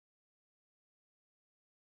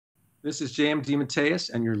This is J.M. DeMatteis,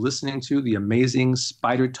 and you're listening to the Amazing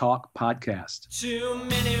Spider Talk podcast. Too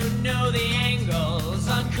many who know the angles,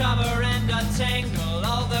 uncover and untangle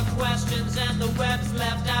all the questions and the webs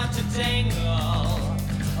left out to dangle.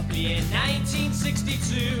 Being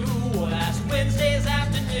 1962, last Wednesday's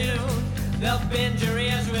afternoon, they'll bend your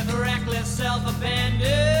ears with reckless self-abandon.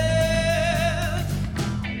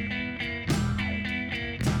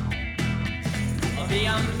 The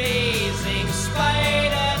Amazing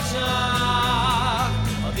Spider Talk.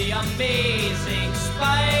 The Amazing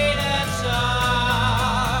Spider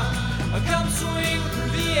Talk. Come swing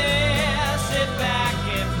through the air, sit back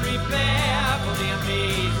and prepare for the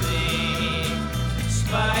Amazing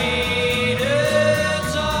Spider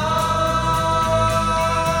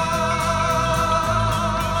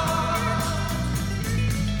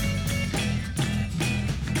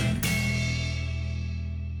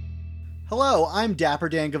Hello, I'm Dapper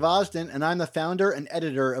Dan Gvozden, and I'm the founder and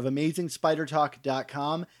editor of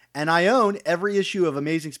AmazingSpiderTalk.com, and I own every issue of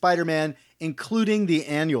Amazing Spider-Man, including the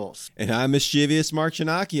annuals. And I'm Mischievous Mark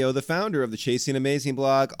Giannacchio, the founder of the Chasing Amazing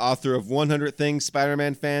blog, author of 100 Things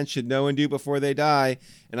Spider-Man fans should know and do before they die,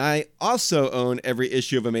 and I also own every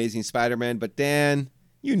issue of Amazing Spider-Man, but Dan,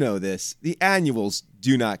 you know this, the annuals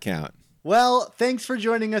do not count. Well, thanks for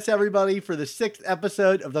joining us, everybody, for the 6th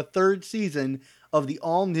episode of the 3rd season of the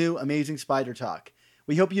all-new Amazing Spider Talk.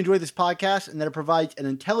 We hope you enjoy this podcast and that it provides an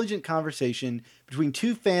intelligent conversation between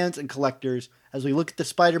two fans and collectors as we look at the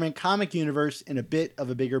Spider-Man comic universe in a bit of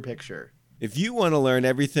a bigger picture. If you want to learn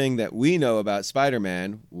everything that we know about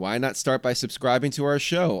Spider-Man, why not start by subscribing to our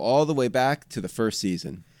show all the way back to the first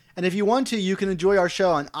season? And if you want to, you can enjoy our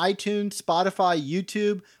show on iTunes, Spotify,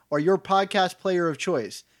 YouTube, or your podcast player of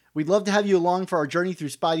choice. We'd love to have you along for our journey through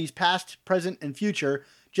Spidey's past, present, and future.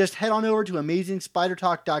 Just head on over to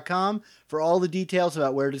AmazingSpiderTalk.com for all the details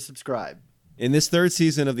about where to subscribe. In this 3rd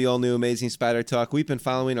season of the all-new Amazing Spider Talk, we've been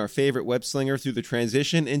following our favorite web-slinger through the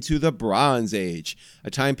transition into the Bronze Age,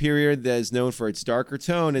 a time period that is known for its darker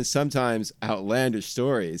tone and sometimes outlandish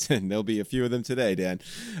stories. And there'll be a few of them today, Dan.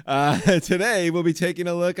 Today, we'll be taking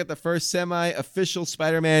a look at the first semi-official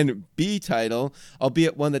Spider-Man B title,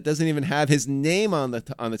 albeit one that doesn't even have his name on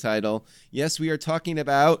the title. Yes, we are talking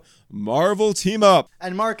about Marvel Team Up.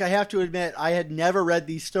 And Mark, I have to admit, I had never read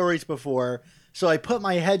these stories before, so I put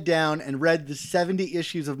my head down and read the 70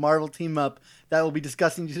 issues of Marvel Team Up that we'll be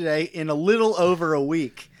discussing today in a little over a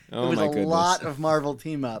week. Oh, it was my a goodness. lot of Marvel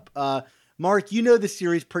Team Up. Mark, you know the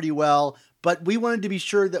series pretty well, but we wanted to be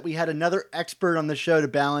sure that we had another expert on the show to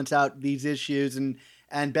balance out these issues and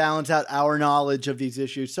balance out our knowledge of these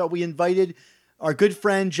issues. So we invited our good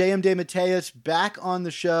friend J.M. DeMatteis back on the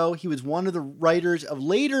show. He was one of the writers of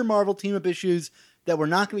later Marvel Team Up issues that we're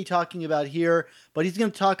not going to be talking about here, but he's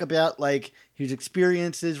going to talk about like his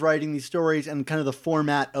experiences writing these stories and kind of the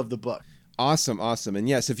format of the book. Awesome. And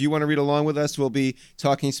yes, if you want to read along with us, we'll be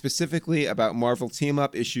talking specifically about Marvel Team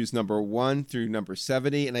Up issues number 1 through number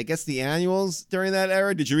 70. And I guess the annuals during that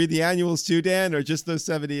era. Did you read the annuals too, Dan, or just those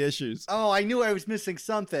 70 issues? Oh, I knew I was missing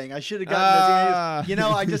something. I should have gotten those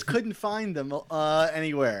annuals. I just couldn't find them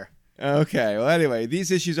anywhere. Okay, well, anyway, these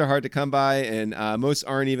issues are hard to come by, and most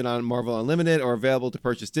aren't even on Marvel Unlimited or available to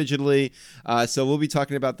purchase digitally, so we'll be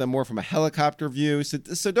talking about them more from a helicopter view, so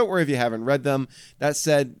don't worry if you haven't read them. That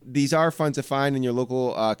said, these are fun to find in your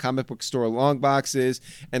local comic book store long boxes,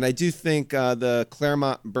 and I do think the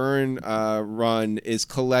Claremont Byrne run is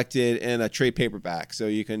collected in a trade paperback, so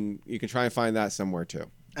you can try and find that somewhere too.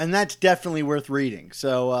 And that's definitely worth reading,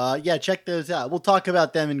 so yeah, check those out. We'll talk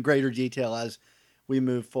about them in greater detail as we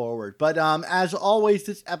move forward. But as always,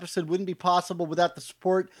 this episode wouldn't be possible without the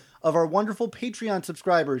support of our wonderful Patreon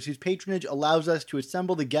subscribers, whose patronage allows us to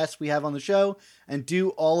assemble the guests we have on the show and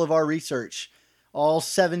do all of our research. All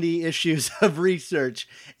 70 issues of research.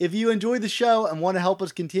 If you enjoy the show and want to help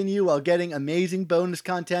us continue while getting amazing bonus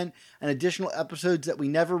content and additional episodes that we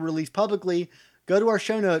never release publicly, go to our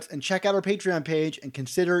show notes and check out our Patreon page and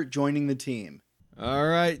consider joining the team. All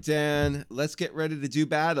right, Dan, let's get ready to do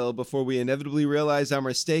battle before we inevitably realize our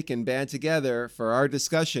mistake and band together for our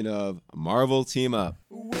discussion of Marvel Team Up.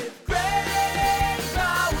 with great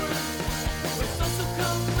power, with also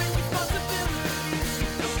come great responsibility.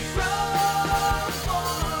 Don't grow more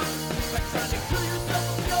by trying to kill yourself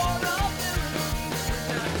with your ability.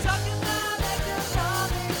 We're not talking about extra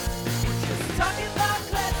comics, we're just talking about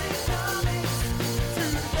classic comics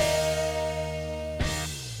today.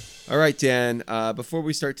 All right, Dan, before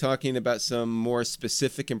we start talking about some more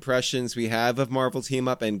specific impressions we have of Marvel Team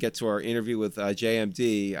Up and get to our interview with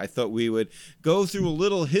JMD, I thought we would go through a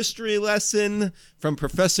little history lesson from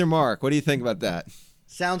Professor Mark. What do you think about that?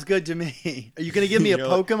 Sounds good to me. Are you going to give me a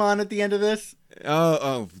Pokemon at the end of this?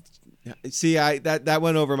 Oh, See, that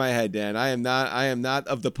went over my head, Dan. I am not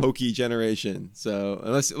of the pokey generation. So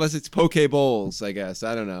unless it's poke bowls, I guess.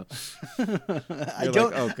 I don't know.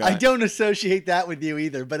 I don't associate that with you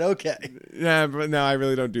either, but okay. Yeah, but no, I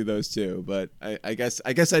really don't do those two. But I guess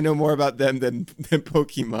I know more about them than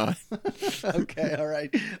Pokemon. Okay, all right.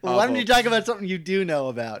 Well, why don't you talk about something you do know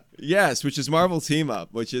about? Yes, which is Marvel Team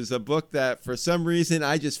Up, which is a book that for some reason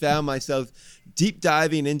I just found myself deep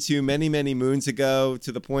diving into many, many moons ago,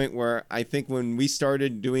 to the point where I think when we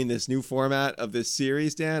started doing this new format of this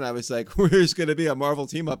series, Dan, I was like, there's going to be a Marvel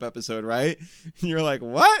Team Up episode, right? And you're like,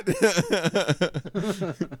 what?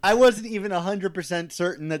 I wasn't even 100%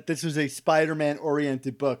 certain that this was a Spider-Man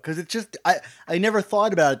oriented book, because it's just, I never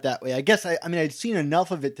thought about it that way. I guess, I mean, I'd seen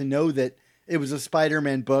enough of it to know that it was a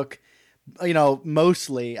Spider-Man book, you know,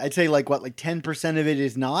 mostly. I'd say like 10% of it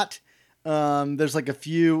is not. There's like a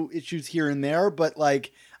few issues here and there, but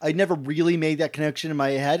like I never really made that connection in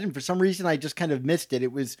my head, and for some reason I just kind of missed it.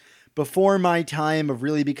 It was before my time of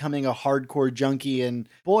really becoming a hardcore junkie, and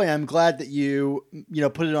boy, I'm glad that you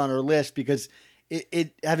put it on our list, because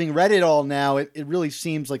it having read it all now, it really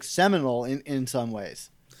seems like seminal in some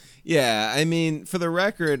ways. Yeah, I mean, for the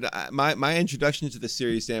record, my introduction to the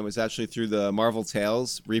series, Dan, was actually through the Marvel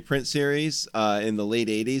Tales reprint series in the late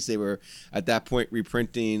 80s. They were, at that point,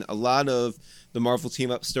 reprinting a lot of the Marvel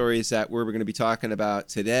team-up stories that we're going to be talking about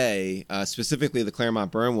today, specifically the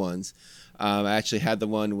Claremont Byrne ones. I actually had the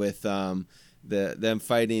one with them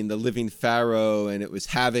fighting the Living Pharaoh, and it was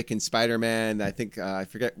Havoc and Spider-Man. I think I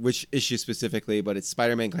forget which issue specifically, but it's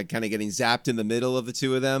Spider-Man kind of getting zapped in the middle of the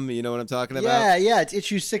two of them. You know what I'm talking about? Yeah, it's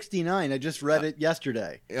issue 69. I just read it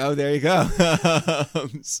yesterday. Oh, there you go.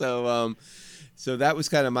 So that was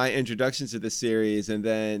kind of my introduction to the series, and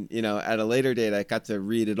then at a later date I got to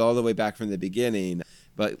read it all the way back from the beginning.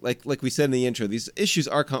 But like we said in the intro, these issues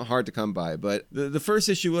are hard to come by. But the first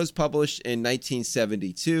issue was published in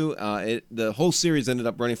 1972. The whole series ended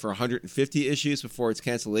up running for 150 issues before its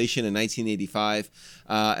cancellation in 1985.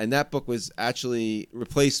 And that book was actually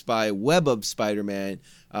replaced by Web of Spider-Man.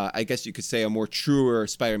 I guess you could say a more truer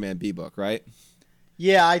Spider-Man B book, right?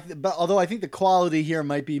 Yeah, but although I think the quality here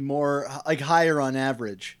might be more higher on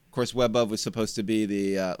average. Of course, Web of was supposed to be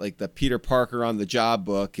the Peter Parker on the job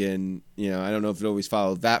book, and I don't know if it always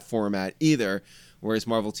followed that format either. Whereas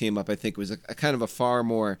Marvel Team Up, I think, was a kind of a far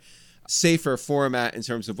more safer format in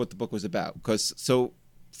terms of what the book was about.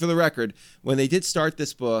 For the record, when they did start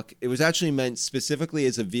this book, it was actually meant specifically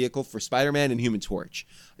as a vehicle for Spider-Man and Human Torch.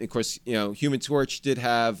 And of course, Human Torch did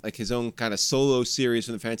have his own kind of solo series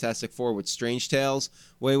from the Fantastic Four with Strange Tales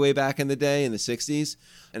way back in the day in the 60s.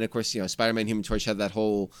 And of course, Spider-Man and Human Torch had that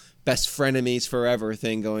whole best frenemies forever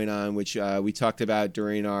thing going on, which we talked about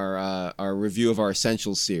during our review of our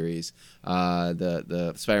Essentials series,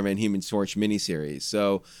 the Spider-Man Human Torch miniseries.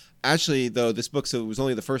 So actually, though, this book, so it was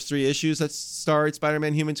only the first 3 issues that starred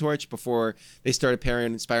Spider-Man Human Torch before they started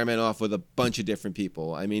pairing Spider-Man off with a bunch of different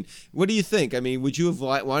people. I mean, what do you think? I mean, would you have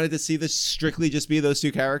wanted to see this strictly just be those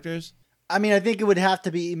 2 characters? I mean, I think it would have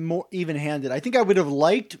to be more even-handed. I think I would have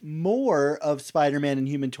liked more of Spider-Man and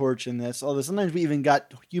Human Torch in this, although sometimes we even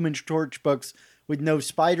got Human Torch books with no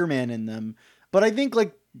Spider-Man in them. But I think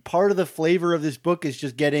part of the flavor of this book is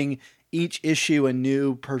just getting each issue a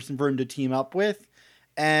new person for him to team up with.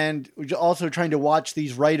 And also trying to watch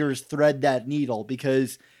these writers thread that needle,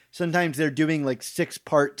 because sometimes they're doing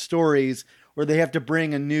 6-part stories where they have to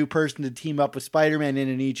bring a new person to team up with Spider-Man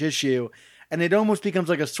in each issue. And it almost becomes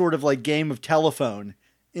a sort of game of telephone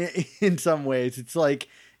in some ways. It's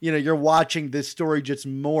you're watching this story just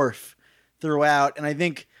morph throughout. And I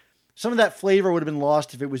think some of that flavor would have been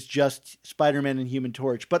lost if it was just Spider-Man and Human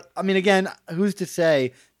Torch. But I mean, again, who's to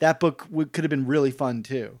say that book could have been really fun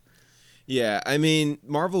too. Yeah, I mean,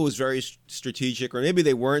 Marvel was very strategic, or maybe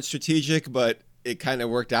they weren't strategic, but it kind of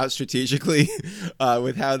worked out strategically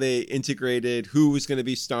with how they integrated who was going to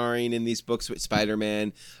be starring in these books with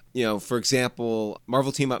Spider-Man. For example,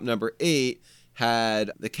 Marvel Team Up number 8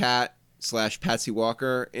 had the Cat / Patsy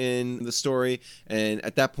Walker in the story, and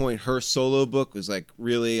at that point her solo book was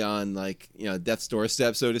really on death's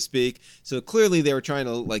doorstep, so to speak. So clearly they were trying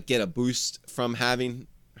to get a boost from having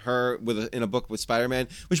her in a book with Spider-Man,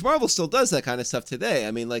 which Marvel still does that kind of stuff today.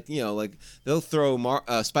 I mean, they'll throw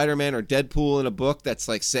Spider-Man or Deadpool in a book that's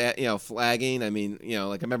flagging. I mean,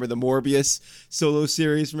 I remember the Morbius solo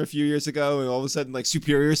series from a few years ago, and all of a sudden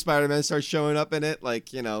Superior Spider-Man starts showing up in it,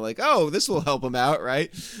 oh, this will help him out,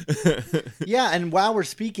 right? Yeah, and while we're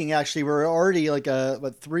speaking, actually, we're already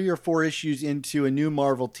 3 or 4 issues into a new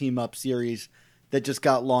Marvel Team Up series that just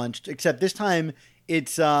got launched, except this time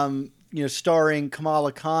it's starring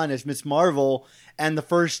Kamala Khan as Miss Marvel. And the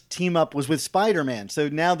first team up was with Spider-Man. So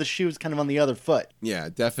now the shoe is kind of on the other foot. Yeah,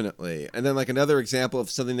 definitely. And then like another example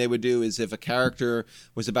of something they would do is if a character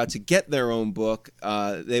was about to get their own book,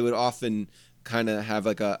 they would often kind of have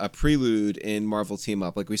like a prelude in Marvel Team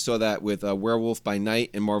Up. Like we saw that with Werewolf by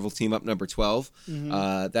Night in Marvel Team Up number 12.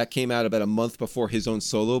 That came out about a month before his own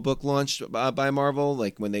solo book launched by Marvel,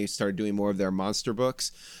 like when they started doing more of their monster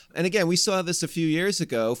books. And again, we saw this a few years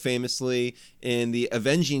ago, famously in the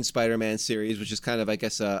Avenging Spider-Man series, which is kind of, I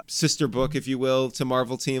guess, a sister book, if you will, to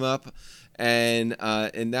Marvel Team Up. And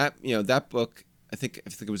in that, that book, I think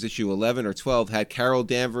it was issue 11 or 12, had Carol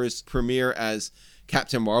Danvers premiere as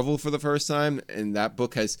Captain Marvel for the first time, and that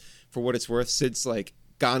book has, for what it's worth, since like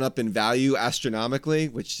gone up in value astronomically,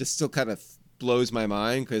 which just still kind of blows my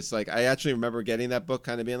mind because like I actually remember getting that book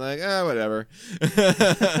kind of being like, whatever.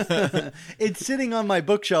 It's sitting on my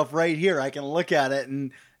bookshelf right here. I can look at it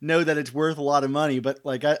and know that it's worth a lot of money, but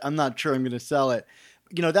like I'm not sure I'm going to sell it.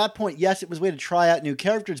 At that point, yes, it was a way to try out new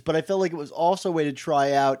characters, but I felt like it was also a way to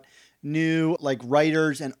try out new like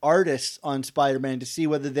writers and artists on Spider-Man to see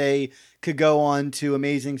whether they could go on to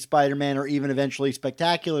Amazing Spider-Man or even eventually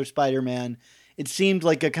Spectacular Spider-Man. It seemed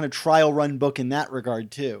like a kind of trial run book in that regard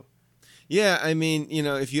too. Yeah, I mean,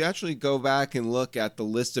 if you actually go back and look at the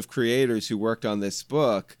list of creators who worked on this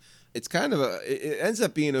book, it's kind of it ends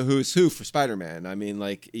up being a who's who for Spider-Man. I mean,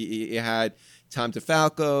 like you had Tom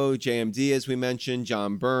DeFalco, JMD, as we mentioned,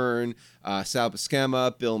 John Byrne, Sal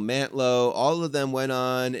Buscema, Bill Mantlo. All of them went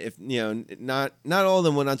on, not all of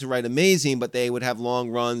them went on to write Amazing, but they would have long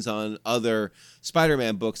runs on other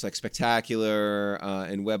Spider-Man books like Spectacular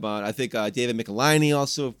and Web-On. I think David Michelinie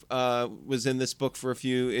also was in this book for a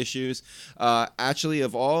few issues. Actually,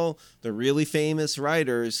 of all the really famous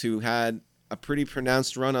writers who had a pretty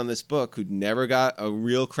pronounced run on this book, who never got a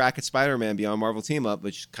real crack at Spider-Man beyond Marvel Team Up,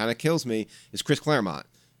 which kind of kills me, is Chris Claremont.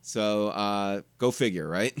 So go figure,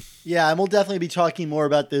 right? Yeah, and we'll definitely be talking more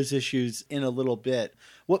about those issues in a little bit.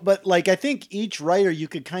 But like, I think each writer, you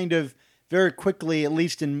could kind of very quickly, at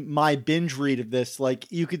least in my binge read of this,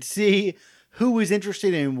 like you could see who was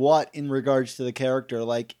interested in what in regards to the character.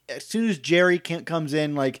 Like as soon as Jerry comes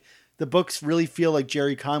in, like the books really feel like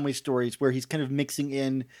Jerry Conway stories where he's kind of mixing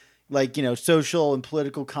in like, social and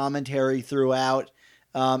political commentary throughout,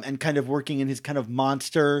 and kind of working in his kind of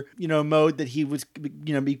monster, mode that he was,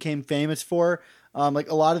 became famous for. Like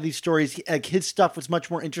a lot of these stories, like his stuff was much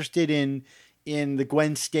more interested in the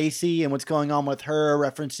Gwen Stacy and what's going on with her,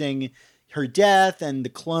 referencing her death and the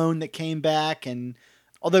clone that came back. And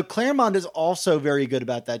although Claremont is also very good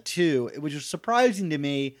about that too, which was surprising to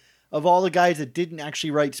me, of all the guys that didn't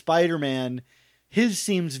actually write Spider-Man, his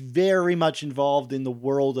seems very much involved in the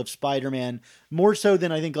world of Spider-Man, more so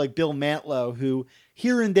than I think like Bill Mantlo, who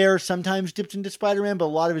here and there sometimes dips into Spider-Man, but a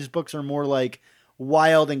lot of his books are more like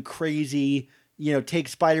wild and crazy, take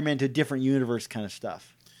Spider-Man to a different universe kind of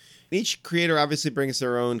stuff. Each creator obviously brings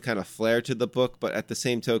their own kind of flair to the book, but at the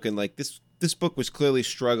same token, like this book was clearly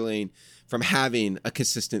struggling from having a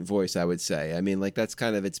consistent voice, I would say. I mean, like that's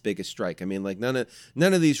kind of its biggest strike. I mean, like none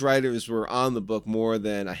of these writers were on the book more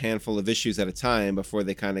than a handful of issues at a time before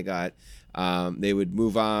they kind of got, they would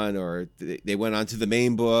move on, or they went on to the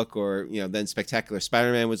main book, or, then Spectacular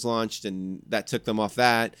Spider-Man was launched and that took them off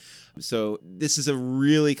that. So this is a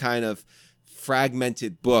really kind of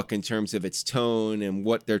fragmented book in terms of its tone and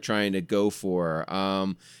what they're trying to go for.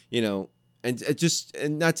 And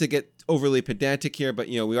not to get overly pedantic here, but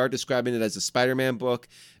we are describing it as a Spider-Man book.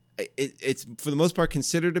 It's for the most part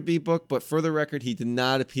considered a B book, but for the record, he did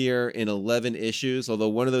not appear in 11 issues, although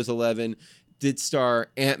one of those 11 did star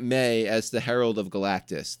Aunt May as the Herald of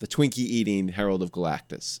Galactus, the Twinkie-eating Herald of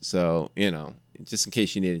Galactus. So, just in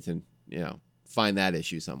case you needed to, find that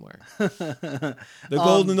issue somewhere. The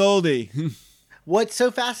golden oldie. What's so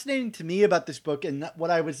fascinating to me about this book, and what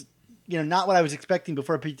I was not what I was expecting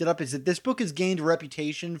before I picked it up, is that this book has gained a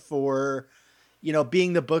reputation for,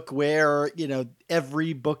 being the book where,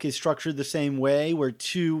 every book is structured the same way, where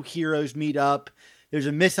two heroes meet up. There's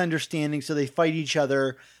a misunderstanding, so they fight each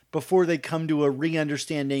other before they come to a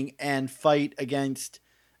re-understanding and fight against,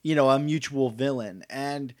 a mutual villain.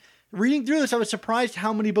 And reading through this, I was surprised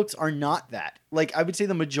how many books are not that. Like, I would say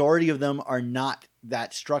the majority of them are not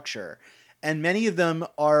that structure. And many of them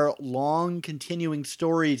are long, continuing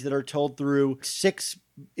stories that are told through 6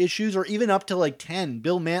 issues or even up to like 10.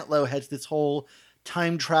 Bill Mantlo has this whole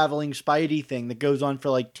time-traveling Spidey thing that goes on for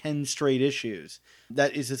like 10 straight issues.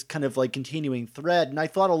 That is this kind of like continuing thread. And I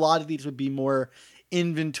thought a lot of these would be more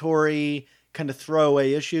inventory, kind of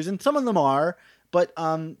throwaway issues. And some of them are. But,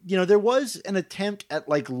 there was an attempt at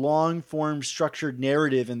like long-form structured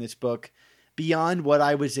narrative in this book beyond what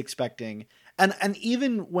I was expecting. And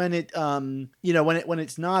even when it when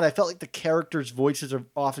it's not, I felt like the characters' voices are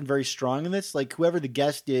often very strong in this. Like whoever the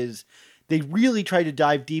guest is, they really try to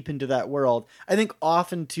dive deep into that world. I think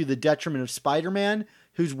often to the detriment of Spider-Man,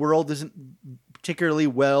 whose world isn't particularly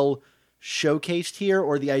well showcased here,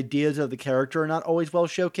 or the ideas of the character are not always well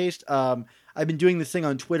showcased. I've been doing this thing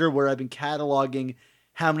on Twitter where I've been cataloging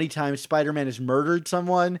how many times Spider-Man has murdered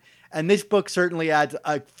someone, and this book certainly adds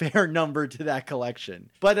a fair number to that collection.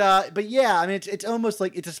 But yeah, I mean, it's almost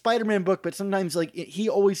like it's a Spider-Man book, but sometimes like he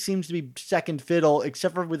always seems to be second fiddle,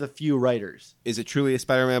 except for with a few writers. Is it truly a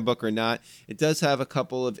Spider-Man book or not? It does have a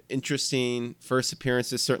couple of interesting first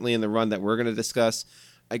appearances, certainly in the run that we're going to discuss.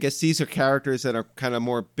 I guess these are characters that are kind of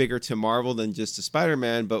more bigger to Marvel than just a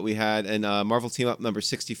Spider-Man, but we had in Marvel Team Up number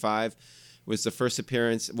 65 was the first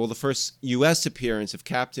appearance, well, the first U.S. appearance of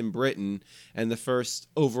Captain Britain, and the first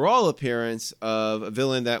overall appearance of a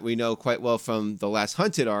villain that we know quite well from the last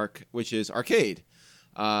Hunted arc, which is Arcade,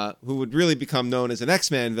 who would really become known as an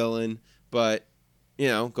X-Men villain, but, you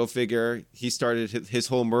know, go figure, he started his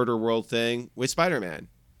whole murder world thing with Spider-Man.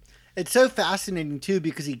 It's so fascinating, too,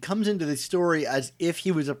 because he comes into the story as if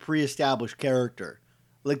he was a pre-established character.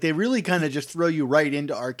 Like, they really kind of just throw you right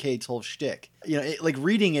into Arcade's whole shtick. You know, like,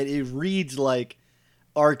 reading it, it reads like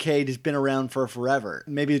Arcade has been around for forever.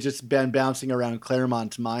 Maybe it's just been bouncing around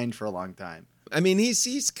Claremont's mind for a long time. I mean,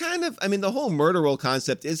 he's kind of, I mean, the whole murder world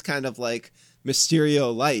concept is kind of like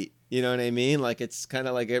Mysterio light. You know what I mean? Like, it's kind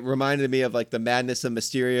of like, it reminded me of, like, the Madness of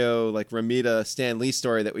Mysterio, like, Ramita Stan Lee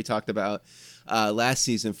story that we talked about last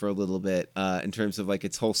season for a little bit, in terms of, like,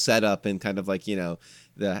 its whole setup and kind of, like, you know,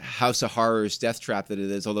 the House of Horrors death trap that it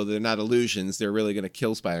is, although they're not illusions. They're really going to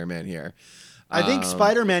kill Spider-Man here. I think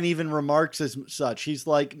Spider-Man even remarks as such. He's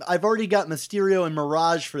like, I've already got Mysterio and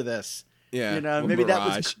Mirage for this. Yeah. You know, well, maybe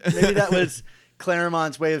Mirage. that was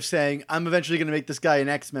Claremont's way of saying, I'm eventually going to make this guy an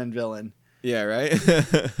X-Men villain. Yeah, right?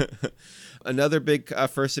 Another big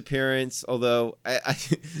first appearance, although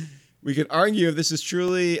we could argue if this is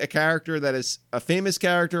truly a character that is a famous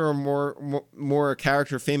character or more a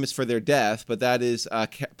character famous for their death, but that is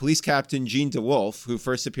Police Captain Jean DeWolf, who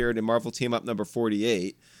first appeared in Marvel Team Up number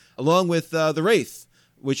 48, along with The Wraith,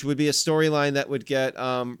 which would be a storyline that would get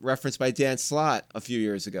referenced by Dan Slott a few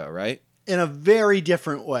years ago, right? In a very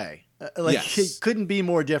different way. Yes. It couldn't be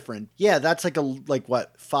more different. Yeah, that's like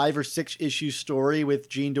 5 or 6 issue story with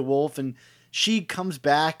Jean DeWolf, and she comes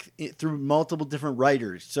back through multiple different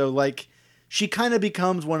writers. So, like, she kind of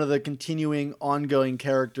becomes one of the continuing, ongoing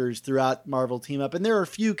characters throughout Marvel Team Up. And there are a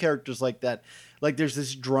few characters like that. Like, there's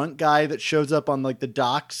this drunk guy that shows up on, like, the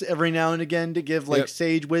docks every now and again to give, like,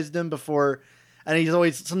 sage wisdom before... And he's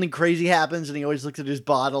always... Something crazy happens, and he always looks at his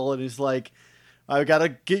bottle, and he's like, I gotta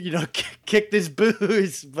get, kick this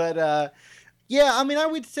booze. But, yeah, I mean, I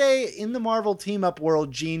would say in the Marvel Team Up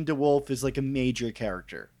world, Jean DeWolf is, like, a major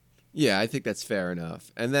character. Yeah, I think that's fair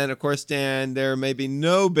enough. And then, of course, Dan, there may be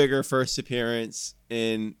no bigger first appearance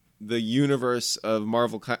in the universe of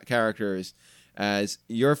Marvel characters as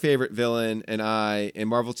your favorite villain and I in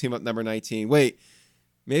Marvel Team Up number 19. Wait,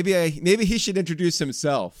 maybe he should introduce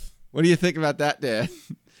himself. What do you think about that, Dan?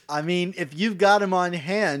 I mean, if you've got him on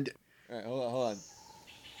hand... All right, hold on.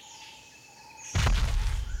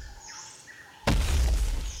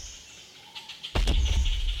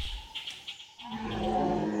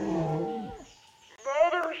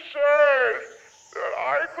 Mother said that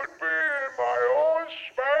I could be in my own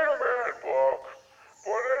Spider-Man book,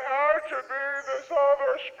 but it had to be this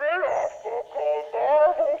other spin-off book called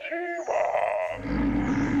Marvel Team Up.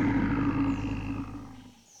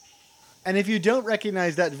 And if you don't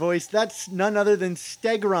recognize that voice, that's none other than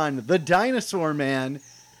Stegron, the Dinosaur Man,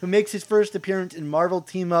 who makes his first appearance in Marvel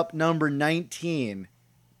Team Up number 19.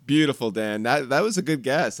 Beautiful, Dan. That was a good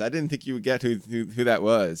guess. I didn't think you would get who that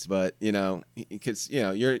was, but because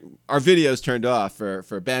our video's turned off for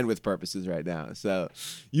bandwidth purposes right now, so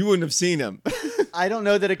you wouldn't have seen him. I don't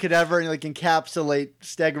know that it could ever encapsulate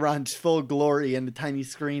Stegron's full glory in a tiny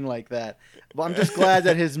screen like that. But I'm just glad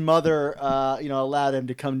that his mother, allowed him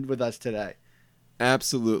to come with us today.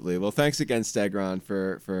 Absolutely. Well, thanks again, Stegron,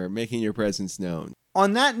 for making your presence known.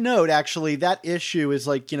 On that note, actually, that issue is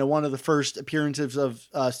one of the first appearances of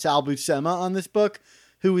Sal Buscema on this book,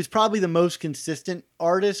 who is probably the most consistent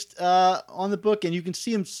artist on the book. And you can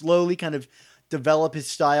see him slowly kind of develop his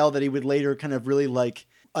style that he would later kind of really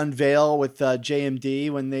unveil with JMD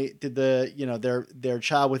when they did their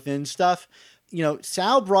Child Within stuff.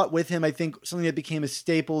 Sal brought with him, I think, something that became a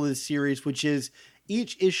staple of the series, which is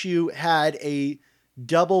each issue had a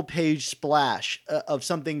double page splash of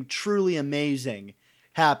something truly amazing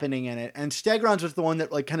happening in it. And Stegron's was the one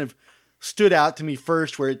that kind of stood out to me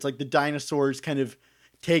first, where it's like the dinosaurs kind of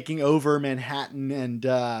taking over Manhattan,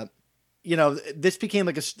 and this became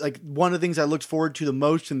like one of the things I looked forward to the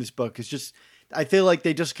most in this book. Is just I feel like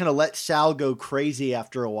they just kind of let Sal go crazy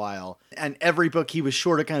after a while, and every book he was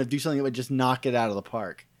sure to kind of do something that would just knock it out of the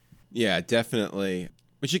park. Yeah, definitely.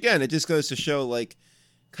 Which again, it just goes to show like.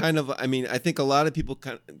 I think a lot of people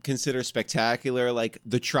consider Spectacular like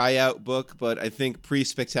the tryout book, but I think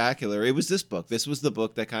pre-Spectacular, it was this book. This was the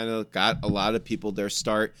book that kind of got a lot of people their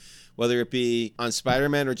start, whether it be on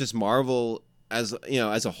Spider-Man or just Marvel as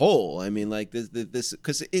a whole. I mean, like this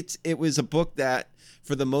because it was a book that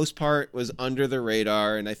for the most part was under the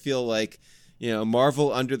radar, and I feel like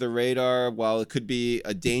Marvel under the radar, while it could be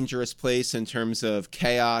a dangerous place in terms of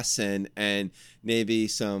chaos and maybe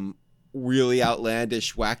some really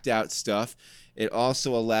outlandish, whacked out stuff, it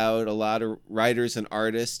also allowed a lot of writers and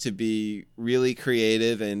artists to be really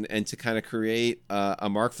creative and to kind of create a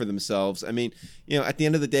mark for themselves. I mean, at the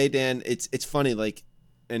end of the day, Dan, it's funny, like,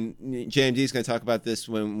 and JMD is going to talk about this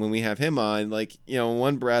when we have him on. Like, in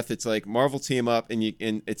one breath, it's like Marvel team up, and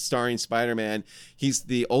it's starring Spider-Man. He's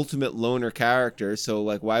the ultimate loner character, so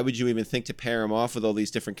like, why would you even think to pair him off with all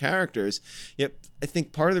these different characters? Yet, I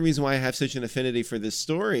think part of the reason why I have such an affinity for this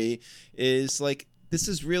story is like this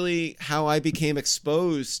is really how I became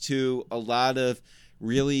exposed to a lot of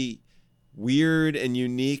really weird and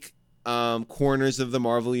unique corners of the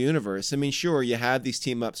Marvel universe. I mean, sure, you have these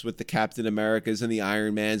team ups with the Captain Americas and the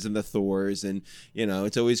Iron Mans and the Thors, and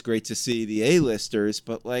it's always great to see the A-listers,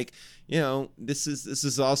 but like, this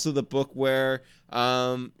is also the book where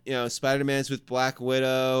Spider-Man's with Black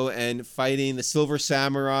Widow and fighting the Silver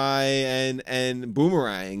Samurai and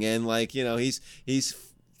Boomerang, and like, he's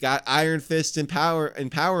got Iron Fist and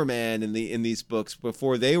Power Man in these books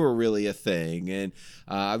before they were really a thing. And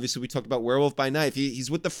obviously we talked about Werewolf by Night. He's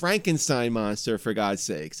with the Frankenstein monster, for God's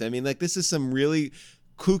sakes. I mean, like, this is some really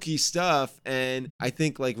kooky stuff, and I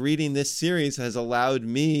think like reading this series has allowed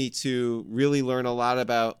me to really learn a lot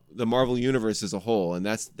about the Marvel universe as a whole, and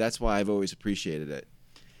that's why I've always appreciated it.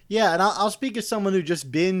 Yeah, and I'll speak as someone who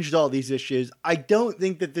just binged all these issues. I don't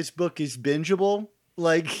think that this book is bingeable.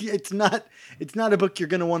 Like, it's not a book you're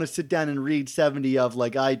going to want to sit down and read 70 of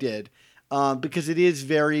like I did, because it is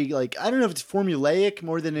very, like, I don't know if it's formulaic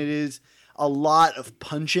more than it is a lot of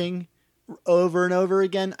punching over and over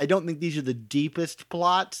again. I don't think these are the deepest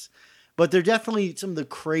plots, but they're definitely some of the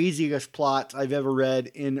craziest plots I've ever read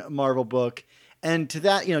in a Marvel book. And to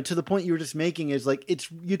that, to the point you were just making is like,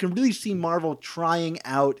 you can really see Marvel trying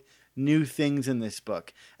out new things in this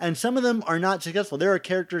book. And some of them are not successful. There are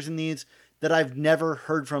characters in these that I've never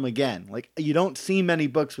heard from again. Like, you don't see many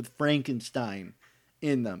books with Frankenstein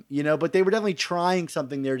in them, but they were definitely trying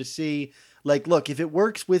something there to see, like, look, if it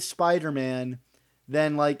works with Spider-Man,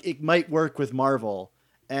 then like it might work with Marvel,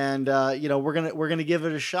 and we're gonna give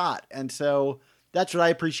it a shot. And so that's what I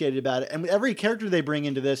appreciated about it. And with every character they bring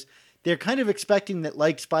into this, they're kind of expecting that,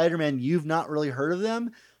 like Spider-Man, you've not really heard of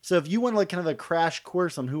them. So if you want like kind of a crash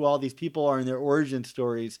course on who all these people are and their origin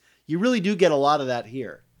stories, you really do get a lot of that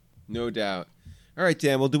here. No doubt. All right,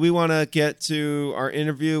 Dan. Well, do we want to get to our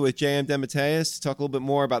interview with J.M. DeMatteis to talk a little bit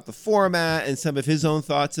more about the format and some of his own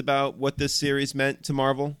thoughts about what this series meant to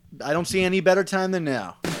Marvel? I don't see any better time than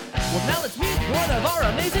now. Well, now let's meet one of our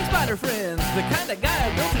amazing spider friends, the kind of guy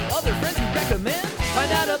who goes to other friends who recommend.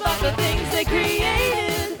 Find out about the things they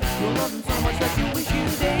created. You'll love them so much that you wish you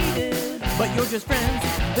dated. But you're just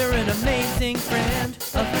friends. They're an amazing friend.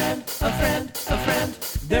 A friend, a friend, a friend.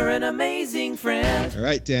 They're an amazing friend. All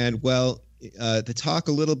right, Dan. Well, to talk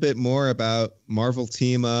a little bit more about Marvel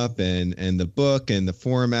Team Up and the book and the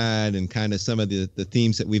format and kind of some of the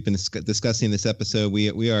themes that we've been discussing in this episode,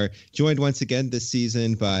 we are joined once again this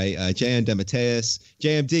season by J.M. DeMatteis.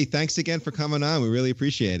 JMD, thanks again for coming on. We really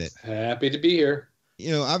appreciate it. Happy to be here.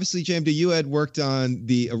 Obviously, JMD, you had worked on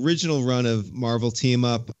the original run of Marvel Team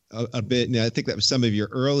Up a bit. And I think that was some of your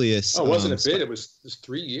earliest. Oh, it wasn't a bit. It was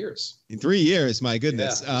 3 years. 3 years, my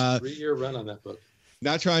goodness. Yeah, 3-year run on that book.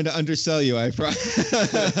 Not trying to undersell you, but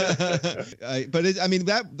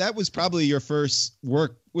that was probably your first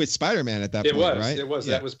work with Spider-Man at that point, right? It was.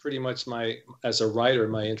 Yeah. That was pretty much as a writer,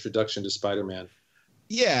 my introduction to Spider-Man.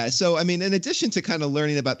 Yeah. So, I mean, in addition to kind of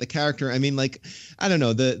learning about the character, I mean, like, I don't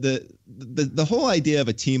know, the whole idea of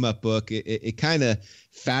a team up book, it kind of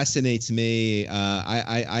fascinates me.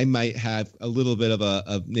 I might have a little bit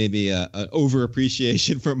of maybe an over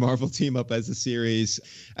appreciation for Marvel Team Up as a series.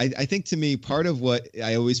 I think to me, part of what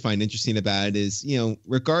I always find interesting about it is,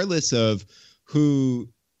 regardless of who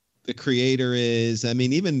the creator is, I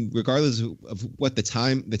mean, even regardless of what the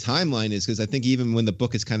timeline is, because I think even when the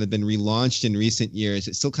book has kind of been relaunched in recent years,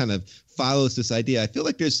 it still kind of follows this idea. I feel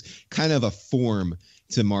like there's kind of a form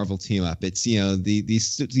to Marvel Team Up. It's, you know,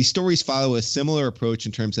 these stories follow a similar approach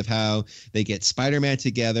in terms of how they get Spider-Man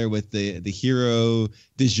together with the hero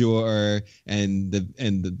du jour and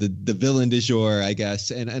the villain du jour, I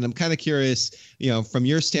guess. And I'm kind of curious, you know, from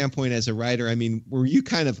your standpoint as a writer, I mean, were you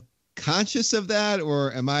kind of conscious of that,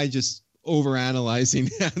 or am I just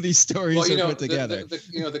overanalyzing how these stories are put together?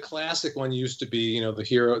 The classic one used to be,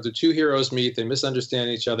 the two heroes meet, they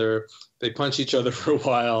misunderstand each other, they punch each other for a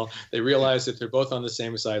while, they realize that they're both on the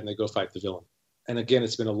same side, and they go fight the villain. And again,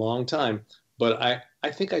 it's been a long time, but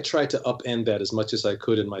I think I tried to upend that as much as I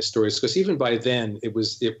could in my stories, because even by then it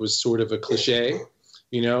was sort of a cliche.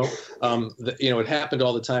 It happened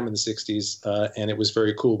all the time in the 60s, and it was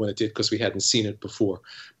very cool when it did because we hadn't seen it before.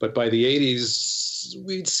 But by the 80s,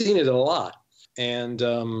 we'd seen it a lot. And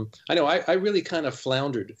I know I really kind of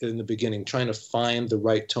floundered in the beginning trying to find the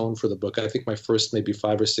right tone for the book. I think my first maybe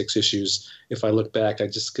 5 or 6 issues, if I look back, I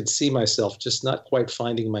just could see myself just not quite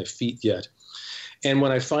finding my feet yet. And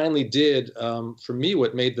when I finally did, for me,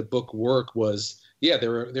 what made the book work was,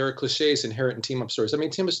 there are cliches inherent in team-up stories. I mean,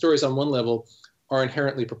 team-up stories on one level are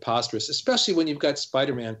inherently preposterous, especially when you've got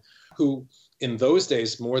Spider-Man, who in those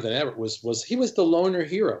days more than ever was the loner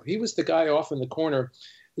hero. He was the guy off in the corner.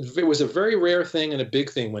 It was a very rare thing and a big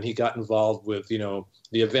thing when he got involved with,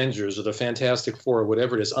 the Avengers or the Fantastic Four or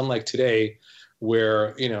whatever it is, unlike today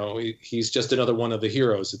where, he's just another one of the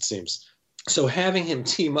heroes, it seems. So having him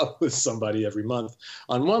team up with somebody every month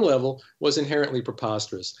on one level was inherently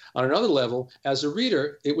preposterous. On another level, as a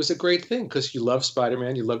reader, it was a great thing because you love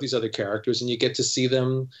Spider-Man, you love these other characters, and you get to see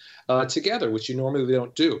them together, which you normally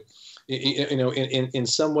don't do. In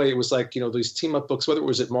some way, it was like, these team-up books, whether it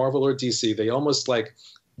was at Marvel or DC, they almost like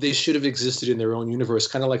they should have existed in their own universe,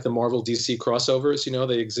 kind of like the Marvel-DC crossovers,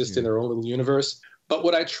 they exist in their own little universe. But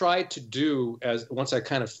what I tried to do once I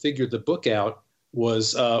kind of figured the book out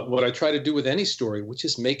was what I try to do with any story, which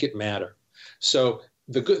is make it matter. So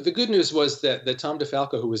the good news was that Tom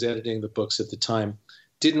DeFalco, who was editing the books at the time,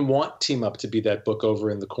 didn't want Team Up to be that book over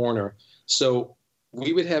in the corner. So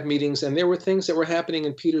we would have meetings, and there were things that were happening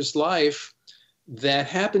in Peter's life that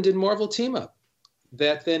happened in Marvel Team Up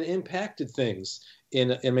that then impacted things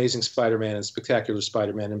in Amazing Spider-Man and Spectacular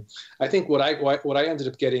Spider-Man. And I think what I ended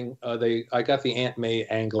up getting, I got the Aunt May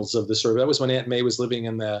angles of the story. That was when Aunt May was living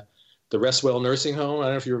in the Restwell nursing home. I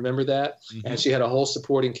don't know if you remember that. Mm-hmm. And she had a whole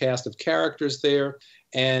supporting cast of characters there.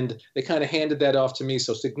 And they kind of handed that off to me.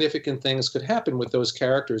 So significant things could happen with those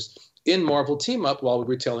characters in Marvel Team Up while we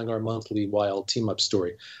were telling our monthly Wild Team Up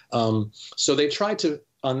story. So they tried to,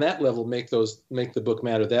 on that level, make the book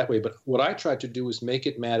matter that way. But what I tried to do was make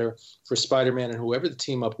it matter for Spider-Man and whoever the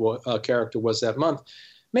Team Up character was that month.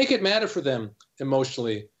 Make it matter for them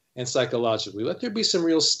emotionally and psychologically. Let there be some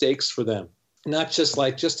real stakes for them. Not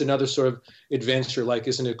just another sort of adventure, like,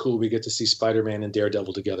 isn't it cool we get to see Spider-Man and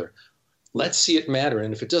Daredevil together? Let's see it matter.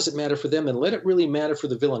 And if it doesn't matter for them, then let it really matter for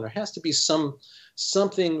the villain. There has to be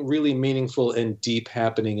something really meaningful and deep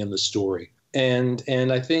happening in the story. And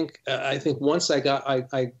I think once I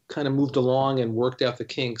kind of moved along and worked out the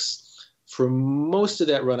kinks, for most of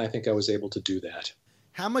that run, I think I was able to do that.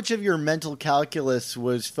 How much of your mental calculus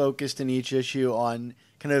was focused in each issue on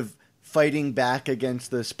kind of fighting back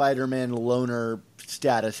against the Spider-Man loner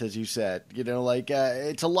status, as you said?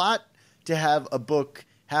 It's a lot to have a book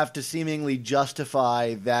have to seemingly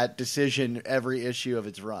justify that decision every issue of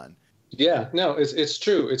its run. Yeah, no, it's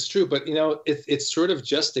true. It's true. But, it's sort of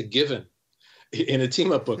just a given in a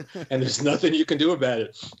team-up book, and there's nothing you can do about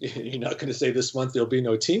it. You're not going to say this month there'll be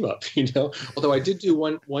no team-up, Although I did do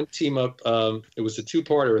one team-up. It was a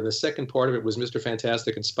 2-parter, and the second part of it was Mr.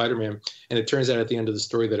 Fantastic and Spider-Man, and it turns out at the end of the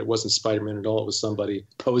story that it wasn't Spider-Man at all. It was somebody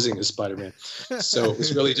posing as Spider-Man. So it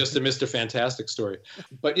was really just a Mr. Fantastic story.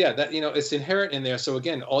 But yeah, that it's inherent in there. So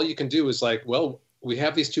again, all you can do is we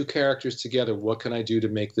have these two characters together. What can I do to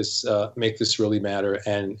make this really matter?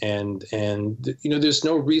 And there's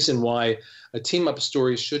no reason why a team-up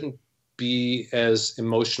story shouldn't be as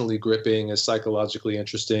emotionally gripping, as psychologically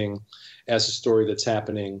interesting as a story that's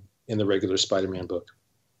happening in the regular Spider-Man book.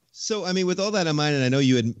 So, I mean, with all that in mind, and I know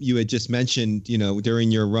you had just mentioned,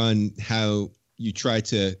 during your run how you tried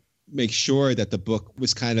to make sure that the book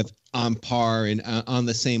was kind of on par and on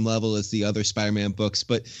the same level as the other Spider-Man books.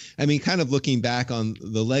 But I mean, kind of looking back on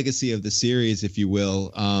the legacy of the series, if you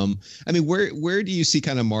will, I mean, where do you see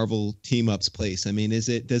kind of Marvel Team-Up's place? I mean,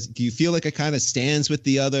 do you feel like it kind of stands with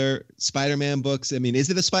the other Spider-Man books? I mean, is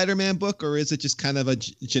it a Spider-Man book, or is it just kind of a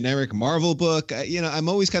generic Marvel book? I'm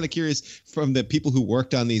always kind of curious from the people who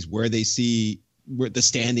worked on these where they see the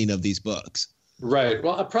standing of these books. Right.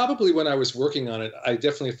 Well, probably when I was working on it, I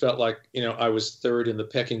definitely felt like, I was third in the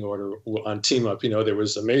pecking order on Team Up. There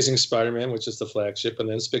was Amazing Spider-Man, which is the flagship, and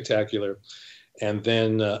then Spectacular, and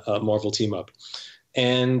then Marvel Team Up.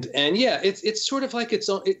 And yeah, it's sort of like its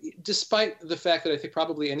own, despite the fact that I think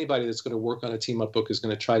probably anybody that's going to work on a Team Up book is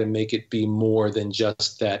going to try to make it be more than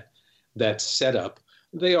just that setup.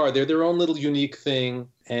 They're their own little unique thing,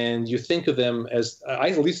 and you think of them as,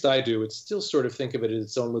 at least I do, it's still sort of think of it as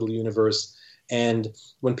its own little universe. And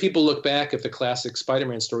when people look back at the classic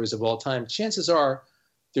Spider-Man stories of all time, chances are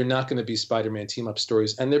they're not going to be Spider-Man team-up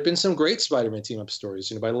stories. And there have been some great Spider-Man team-up stories,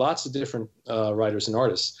 by lots of different writers and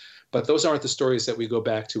artists. But those aren't the stories that we go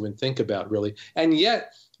back to and think about, really. And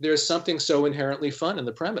yet, there's something so inherently fun in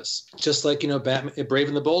the premise. Just like, Batman, Brave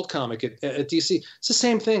and the Bold comic at DC. It's the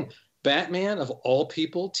same thing. Batman, of all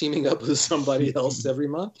people, teaming up with somebody else every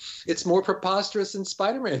month. It's more preposterous than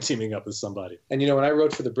Spider-Man teaming up with somebody. And, when I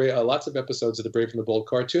wrote for the lots of episodes of the Brave and the Bold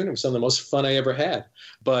cartoon, it was some of the most fun I ever had.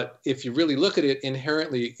 But if you really look at it,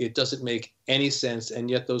 inherently, it doesn't make any sense. And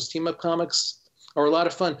yet those team-up comics are a lot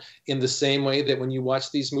of fun in the same way that when you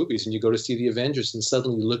watch these movies and you go to see the Avengers and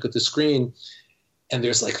suddenly you look at the screen and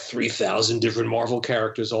there's like 3,000 different Marvel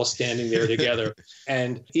characters all standing there together.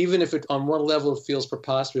 And even if it on one level it feels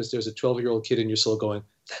preposterous, there's a 12-year-old kid in your soul going,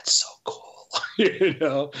 that's so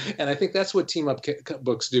cool. And I think that's what team up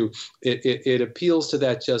books do. It appeals to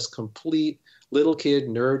that just complete little kid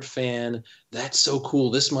nerd fan. That's so cool.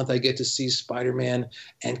 This month I get to see Spider-Man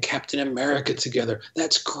and Captain America together.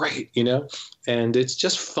 That's great, and it's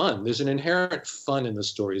just fun. There's an inherent fun in the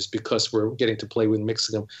stories because we're getting to play with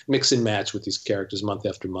mix and match with these characters month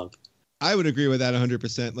after month. I would agree with that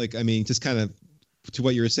 100%. Just kind of to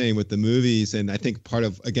what you were saying with the movies, and I think part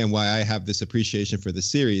of, again, why I have this appreciation for the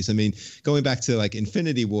series. Going back to like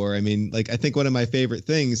Infinity War, I think one of my favorite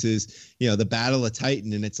things is, the Battle of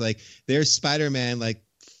Titan, and it's like there's Spider-Man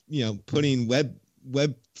putting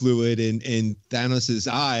web fluid in Thanos's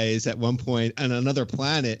eyes at one point on another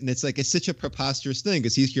planet, and it's such a preposterous thing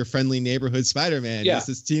because he's your friendly neighborhood Spider-Man. Yeah. He's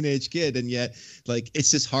this teenage kid, and yet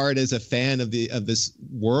it's just hard as a fan of this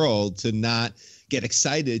world to not get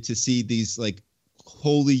excited to see these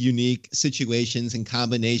wholly unique situations and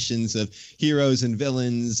combinations of heroes and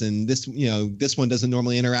villains, and this one doesn't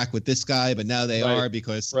normally interact with this guy, but now they are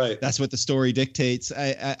because that's what the story dictates.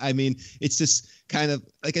 It's just kind of,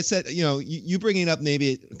 like I said, you bringing up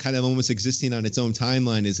maybe it kind of almost existing on its own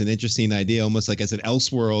timeline is an interesting idea, almost like as an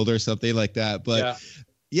Elseworld or something like that. But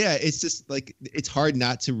yeah, it's just it's hard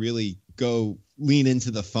not to really go lean into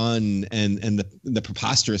the fun and the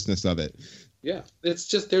preposterousness of it. Yeah, it's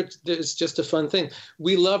just a fun thing.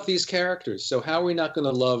 We love these characters, so how are we not going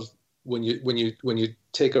to love when you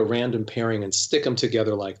take a random pairing and stick them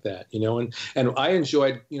together like that, And I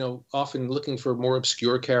enjoyed, often looking for more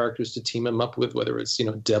obscure characters to team them up with, whether it's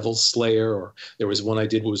Devil Slayer, or there was one I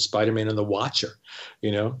did with Spider-Man and the Watcher,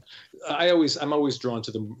 I'm always drawn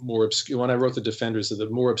to the more obscure. When I wrote the Defenders, the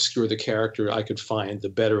more obscure the character I could find, the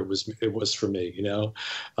better it was for me,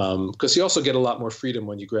 because you also get a lot more freedom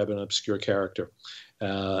when you grab an obscure character.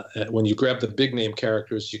 When you grab the big name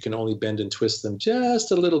characters, you can only bend and twist them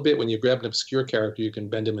just a little bit. When you grab an obscure character, you can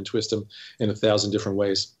bend them and twist them in 1,000 different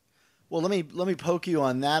ways. Well, let me poke you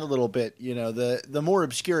on that a little bit. The more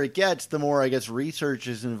obscure it gets, the more, I guess, research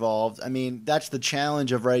is involved. That's the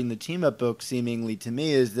challenge of writing the team-up book, seemingly, to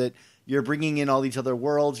me, is that you're bringing in all these other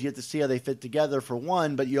worlds. You have to see how they fit together, for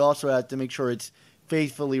one, but you also have to make sure it's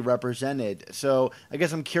faithfully represented. So I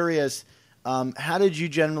guess I'm curious, how did you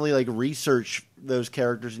generally research those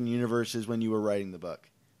characters and universes when you were writing the book?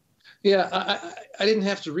 Yeah, I didn't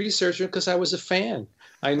have to research it because I was a fan.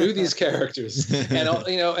 I knew these characters, and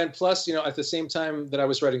and plus, at the same time that I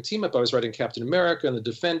was writing Team Up, I was writing Captain America and the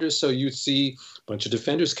Defenders. So you see a bunch of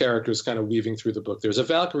Defenders characters kind of weaving through the book. There's a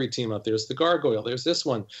Valkyrie team up. There's the Gargoyle. There's this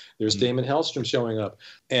one. There's Damon Hellstrom showing up,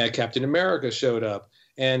 and Captain America showed up.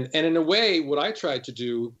 And in a way, what I tried to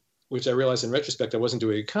do, which I realized in retrospect I wasn't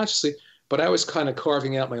doing it consciously, but I was kind of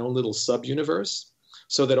carving out my own little sub-universe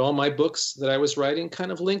so that all my books that I was writing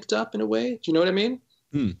kind of linked up in a way. Do you know what I mean?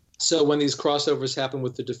 So when these crossovers happened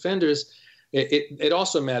with the Defenders, it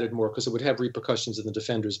also mattered more because it would have repercussions in the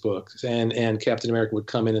Defenders book, and Captain America would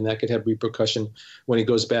come in, and that could have repercussion when he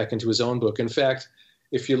goes back into his own book. In fact,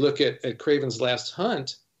 if you look at Kraven's Last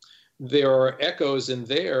Hunt, there are echoes in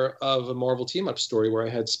there of a Marvel team-up story where I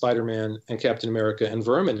had Spider-Man and Captain America and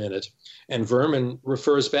Vermin in it. And Vermin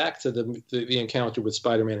refers back to the encounter with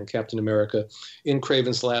Spider-Man and Captain America in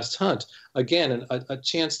Kraven's Last Hunt. Again, a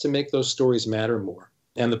chance to make those stories matter more.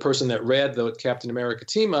 And the person that read the Captain America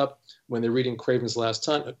team-up, when they're reading Kraven's Last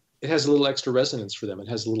Hunt, it has a little extra resonance for them. It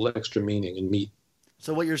has a little extra meaning and meat.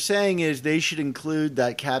 So what you're saying is they should include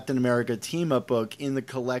that Captain America team-up book in the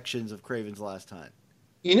collections of Kraven's Last Hunt.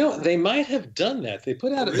 You know, they might have done that. They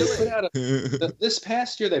put out this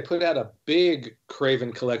past year. They put out a big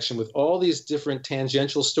Kraven collection with all these different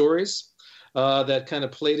tangential stories that kind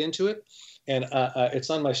of played into it, and it's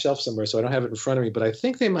on my shelf somewhere, so I don't have it in front of me. But I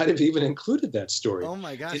think they might have even included that story. Oh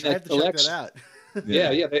my gosh, in I have to collection. check that out.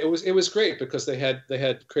 Yeah. It was great because they had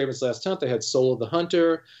Kraven's Last Hunt. They had Soul of the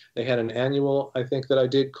Hunter. They had an annual, I think, that I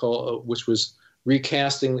did call, which was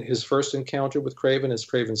recasting his first encounter with Kraven as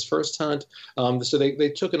Kraven's First Hunt. So they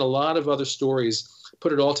took in a lot of other stories,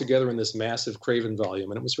 put it all together in this massive Kraven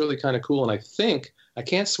volume, and it was really kind of cool. And I think, I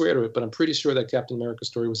can't swear to it, but I'm pretty sure that Captain America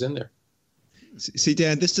story was in there. See,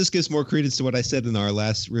 Dan, this just gives more credence to what I said in our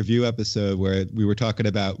last review episode, where we were talking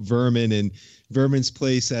about Vermin and Vermin's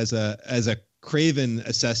place as a Kraven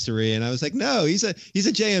accessory, and I was like, no, he's a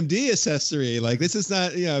JMD accessory. Like, this is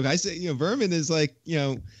not, I say, Vermin is like,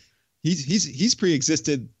 he's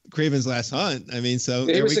pre-existed Kraven's Last Hunt. I mean, so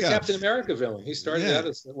he was a Captain America villain. He started out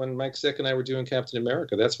as, when Mike Zeck and I were doing Captain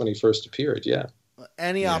America. That's when he first appeared. Yeah.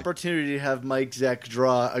 Any opportunity to have Mike Zeck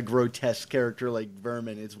draw a grotesque character like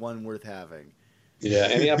Vermin is one worth having. Yeah,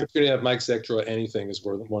 any opportunity to have Mike Zeck draw anything is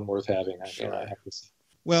one worth having. I have to say.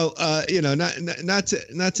 Well, not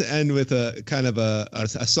to end with a kind of a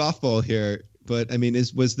softball here, but I mean,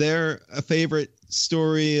 was there a favorite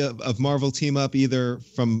story of Marvel Team Up, either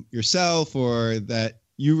from yourself or that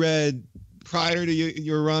you read prior to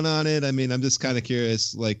your run on it? I mean, I'm just kind of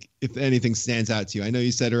curious, like, if anything stands out to you. I know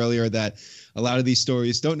you said earlier that a lot of these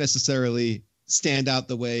stories don't necessarily stand out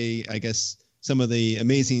the way, I guess, some of the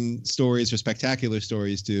amazing stories or spectacular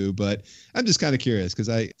stories do, but I'm just kind of curious because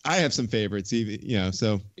I have some favorites, even,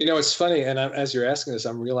 so. It's funny, and as you're asking this,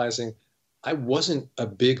 I'm realizing I wasn't a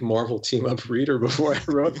big Marvel team-up reader before I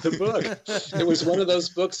wrote the book. It was one of those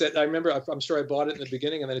books that I remember, I'm sure I bought it in the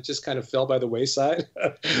beginning, and then it just kind of fell by the wayside.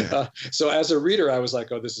 So as a reader, I was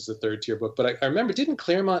like, oh, this is a third-tier book. But I remember, didn't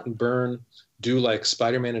Claremont and Byrne do, like,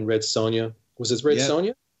 Spider-Man and Red Sonja? Was it Red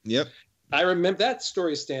Sonja? Yep. I remember that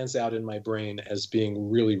story stands out in my brain as being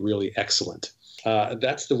really, really excellent.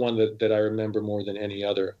 That's the one that I remember more than any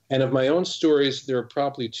other. And of my own stories, there are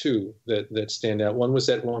probably two that stand out. One was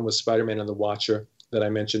Spider-Man and the Watcher that I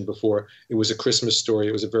mentioned before. It was a Christmas story.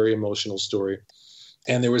 It was a very emotional story.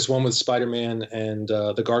 And there was one with Spider-Man and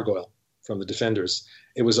the Gargoyle from the Defenders.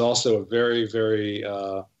 It was also a very, very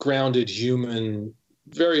grounded, human,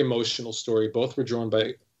 very emotional story. Both were drawn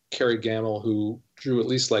by Kerry Gamble, who drew at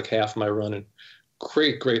least like half my run, and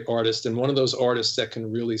great artist, and one of those artists that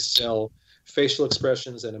can really sell facial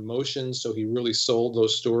expressions and emotions. So he really sold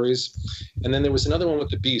those stories. And then there was another one with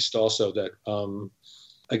the Beast also that,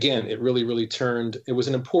 again, it really turned. It was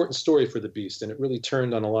an important story for the Beast, and it really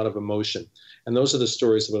turned on a lot of emotion. And those are the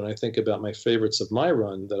stories when I think about my favorites of my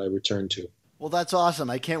run that I return to. Well, that's awesome.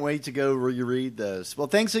 I can't wait to go read those. Well,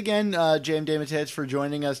 thanks again, J.M. DeMatteis, for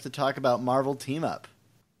joining us to talk about Marvel Team Up.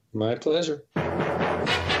 My pleasure.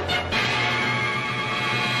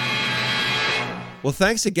 Well,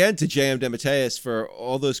 thanks again to J.M. DeMatteis for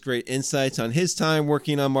all those great insights on his time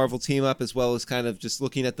working on Marvel Team Up, as well as kind of just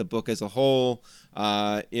looking at the book as a whole.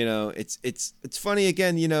 It's funny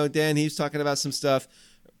again. Dan, he was talking about some stuff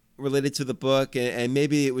related to the book, and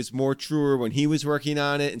maybe it was more truer when he was working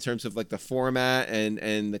on it in terms of like the format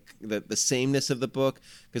and the sameness of the book.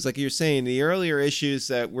 Because, like you're saying, the earlier issues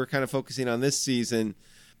that we're kind of focusing on this season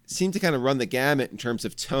seem to kind of run the gamut in terms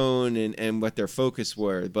of tone and what their focus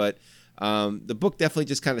were, but the book definitely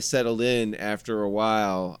just kind of settled in after a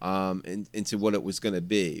while into what it was going to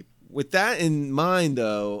be. With that in mind,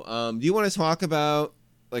 though, do you want to talk about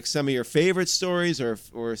like some of your favorite stories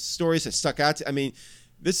or stories that stuck out to? I mean,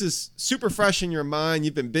 this is super fresh in your mind.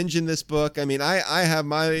 You've been binging this book. I mean, I have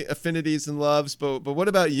my affinities and loves, but what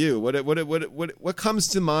about you? What comes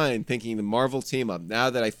to mind thinking the Marvel Team Up now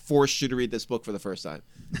that I forced you to read this book for the first time?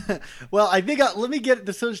 Well, I think let me get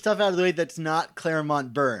the sort of stuff out of the way that's not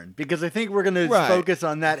Claremont Byrne, because I think we're going to focus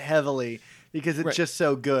on that heavily because it's just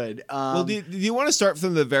so good. Well, do you want to start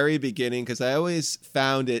from the very beginning? Because I always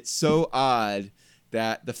found it so odd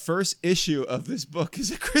that the first issue of this book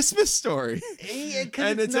is a Christmas story,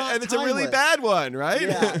 and it's a really bad one, right?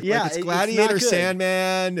 Yeah, it's Gladiator, it's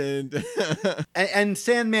Sandman, and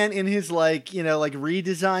Sandman in his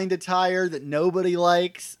redesigned attire that nobody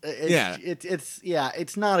likes.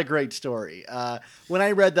 It's not a great story. When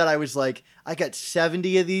I read that, I was like, I got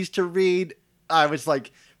 70 of these to read. I was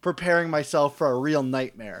like preparing myself for a real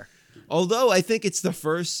nightmare. Although I think it's the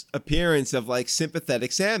first appearance of like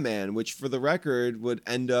sympathetic Sandman, which for the record would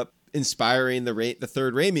end up inspiring the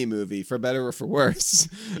third Raimi movie, for better or for worse.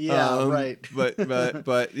 Yeah, right.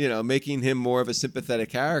 but you know, making him more of a sympathetic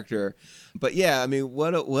character. But yeah, I mean,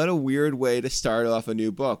 what a weird way to start off a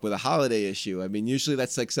new book with a holiday issue. I mean, usually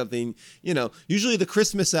that's like something, you know, usually the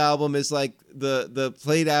Christmas album is like the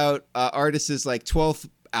played out artist's like 12th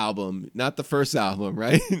album, not the first album,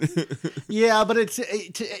 right? Yeah, but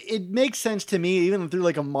it makes sense to me even through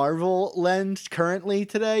like a Marvel lens currently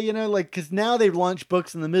today, you know, like because now they launch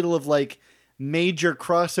books in the middle of like major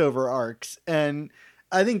crossover arcs, and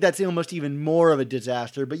I think that's almost even more of a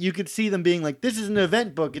disaster. But you could see them being like, this is an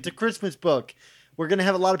event book, it's a Christmas book, we're gonna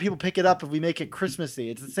have a lot of people pick it up if we make it Christmassy.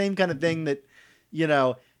 It's the same kind of thing that, you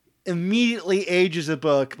know, immediately ages a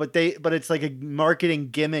book, but it's like a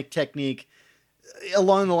marketing gimmick technique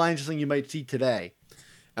along the lines of something you might see today.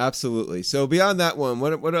 Absolutely. So beyond that one,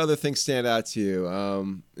 what other things stand out to you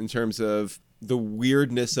in terms of the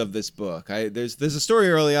weirdness of this book? There's a story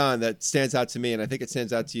early on that stands out to me, and I think it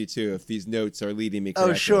stands out to you too, if these notes are leading me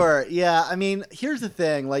correctly. Oh, sure. Yeah. I mean, here's the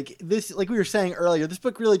thing. Like we were saying earlier, this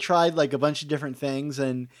book really tried like a bunch of different things,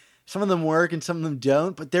 and some of them work and some of them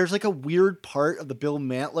don't. But there's like a weird part of the Bill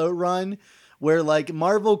Mantlo run where like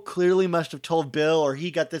Marvel clearly must have told Bill, or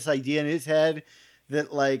he got this idea in his head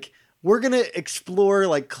that like, we're going to explore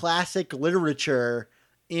like classic literature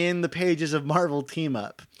in the pages of Marvel Team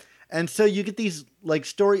Up. And so you get these like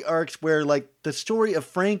story arcs where like the story of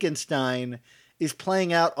Frankenstein is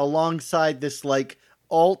playing out alongside this like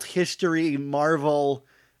alt history Marvel,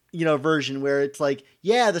 you know, version where it's like,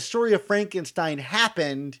 yeah, the story of Frankenstein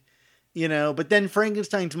happened, you know, but then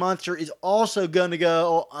Frankenstein's monster is also going to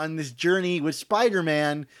go on this journey with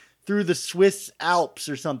Spider-Man through the Swiss Alps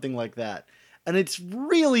or something like that. And it's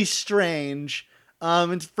really strange.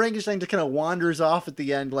 And Frankenstein just kind of wanders off at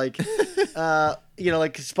the end, like, you know,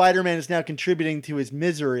 like Spider-Man is now contributing to his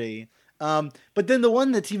misery. But then the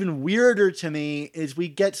one that's even weirder to me is we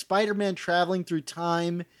get Spider-Man traveling through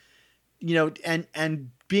time, you know,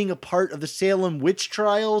 and being a part of the Salem witch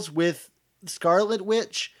trials with Scarlet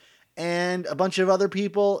Witch and a bunch of other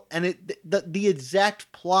people. And the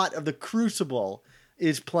exact plot of the Crucible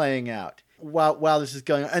is playing out while this is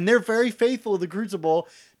going on. And they're very faithful to the Crucible,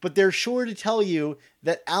 but they're sure to tell you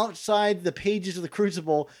that outside the pages of the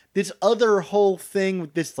Crucible, this other whole thing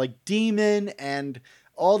with this like demon and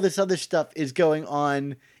all this other stuff is going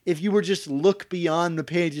on if you were just look beyond the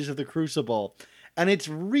pages of the Crucible. And it's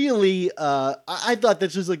really, I thought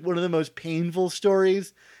this was like one of the most painful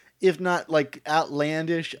stories, if not like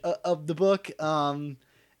outlandish of the book.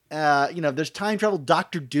 You know, there's time travel.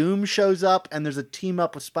 Doctor Doom shows up, and there's a team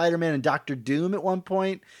up with Spider-Man and Doctor Doom at one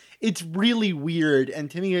point. It's really weird,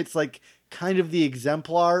 and to me, it's like kind of the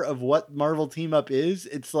exemplar of what Marvel Team Up is.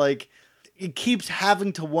 It's like it keeps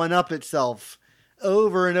having to one up itself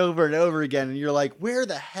over and over and over again, and you're like, where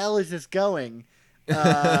the hell is this going?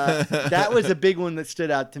 That was a big one that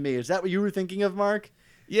stood out to me. Is that what you were thinking of, Mark?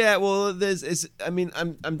 Yeah, well,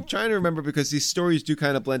 I'm trying to remember because these stories do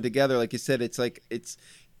kind of blend together. Like you said, it's like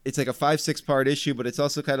a 5-6 part issue, but it's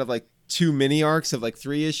also kind of like 2 mini arcs of like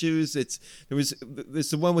 3 issues. There's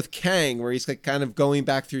the one with Kang where he's like kind of going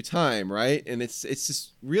back through time, right? And it's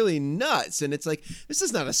just really nuts. And it's like, this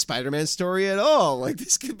is not a Spider-Man story at all. Like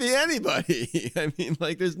this could be anybody. I mean,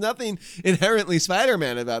 like there's nothing inherently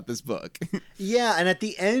Spider-Man about this book. Yeah, and at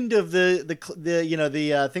the end of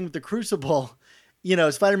the thing with the Crucible, you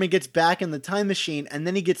know, Spider-Man gets back in the time machine, and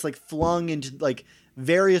then he gets like flung into like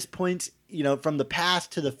various points, you know, from the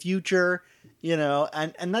past to the future, you know,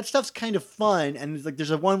 and that stuff's kind of fun. And it's like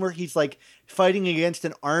there's a one where he's like fighting against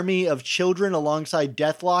an army of children alongside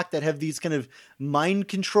Deathlock that have these kind of mind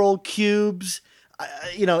control cubes.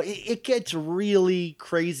 You know, it gets really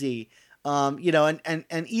crazy. You know,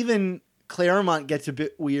 and even Claremont gets a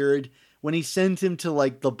bit weird when he sends him to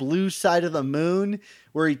like the blue side of the moon,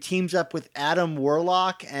 where he teams up with Adam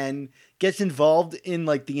Warlock and gets involved in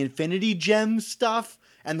like the Infinity Gems stuff.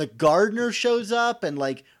 And the Gardener shows up and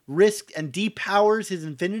like risks and depowers his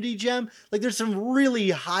Infinity Gem. Like there's some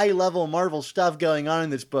really high level Marvel stuff going on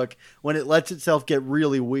in this book when it lets itself get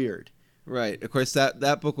really weird. Right. Of course,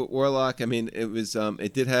 that book with Warlock, I mean, it was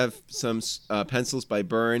it did have some pencils by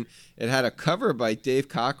Byrne. It had a cover by Dave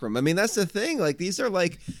Cockrum. I mean, that's the thing. Like these are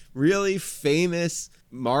like really famous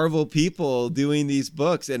Marvel people doing these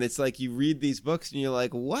books, and it's like you read these books and you're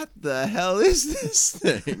like, what the hell is this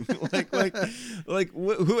thing?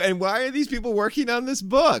 Who and why are these people working on this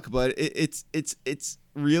book? But it's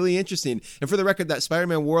really interesting. And for the record, that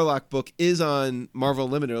Spider-Man Warlock book is on Marvel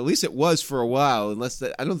Unlimited. At least it was for a while.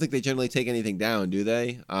 I don't think they generally take anything down, do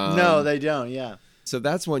they? No, they don't. Yeah. So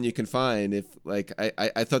that's one you can find. If like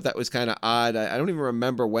I thought that was kind of odd. I don't even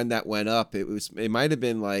remember when that went up. It might have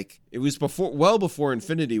been like it was before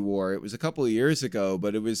Infinity War. It was a couple of years ago,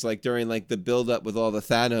 but it was like during like the build up with all the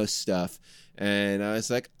Thanos stuff. And I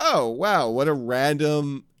was like, oh wow, what a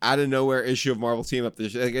random out of nowhere issue of Marvel Team Up.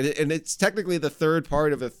 And it's technically the third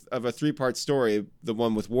part of a 3-part story, the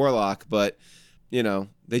one with Warlock, but you know,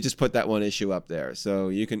 they just put that one issue up there. So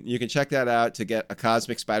you can check that out to get a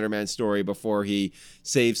cosmic Spider-Man story before he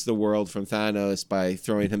saves the world from Thanos by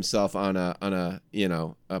throwing himself on a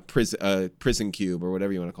prison cube or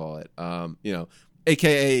whatever you want to call it.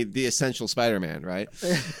 AKA the essential Spider-Man, right?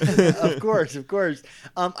 Of course.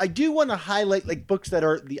 I do want to highlight like books that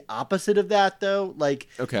are the opposite of that, though. Like,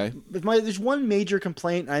 okay, there's one major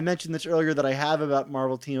complaint, and I mentioned this earlier, that I have about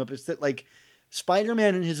Marvel Team Up, is that like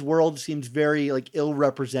Spider-Man and his world seems very like ill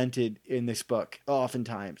represented in this book.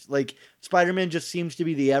 Oftentimes, like Spider-Man just seems to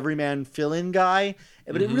be the everyman fill-in guy,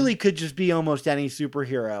 but it really could just be almost any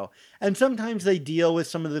superhero. And sometimes they deal with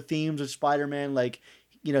some of the themes of Spider-Man, like,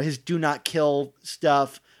 you know, his do not kill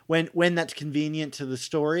stuff when that's convenient to the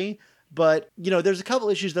story. But, you know, there's a couple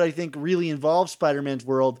issues that I think really involve Spider-Man's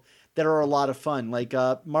world that are a lot of fun. Like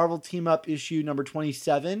Marvel Team Up issue number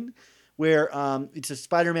 27, where it's a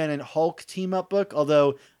Spider-Man and Hulk team up book,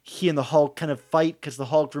 although he and the Hulk kind of fight because the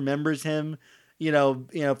Hulk remembers him, you know,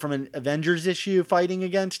 from an Avengers issue fighting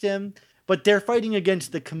against him. But they're fighting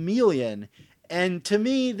against the Chameleon. And to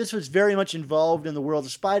me, this was very much involved in the world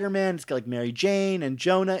of Spider-Man. It's got like Mary Jane and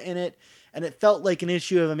Jonah in it. And it felt like an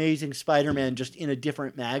issue of Amazing Spider-Man just in a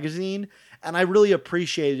different magazine. And I really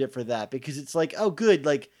appreciated it for that, because it's like, oh, good,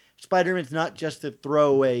 like Spider-Man's not just a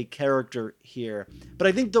throwaway character here. But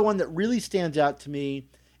I think the one that really stands out to me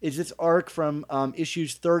is this arc from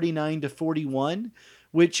issues 39 to 41,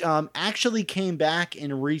 which actually came back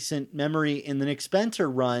in recent memory in the Nick Spencer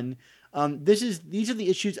run. These are the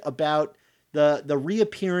issues about the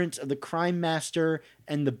reappearance of the Crime Master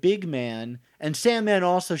and the Big Man, and Sandman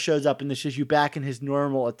also shows up in this issue back in his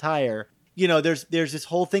normal attire. You know, there's this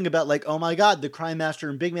whole thing about like, oh my God, the Crime Master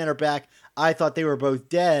and Big Man are back. I thought they were both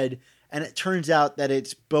dead, and it turns out that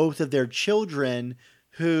it's both of their children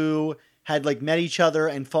who had like met each other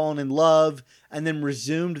and fallen in love, and then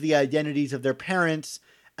resumed the identities of their parents,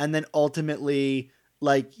 and then ultimately,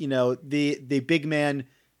 like, you know, the Big Man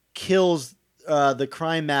kills the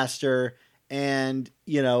Crime Master. And,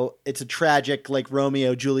 you know, it's a tragic, like,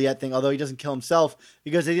 Romeo-Juliet thing, although he doesn't kill himself,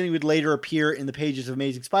 because I think he would later appear in the pages of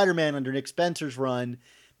Amazing Spider-Man under Nick Spencer's run.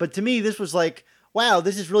 But to me, this was like, wow,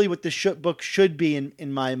 this is really what this book should be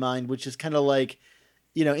in my mind, which is kind of like,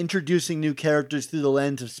 you know, introducing new characters through the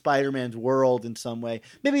lens of Spider-Man's world in some way.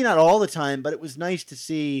 Maybe not all the time, but it was nice to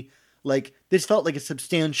see, like, this felt like a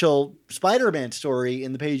substantial Spider-Man story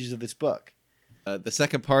in the pages of this book. The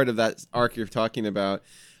second part of that arc you're talking about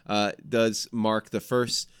does mark the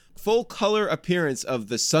first full color appearance of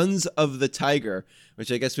the Sons of the Tiger,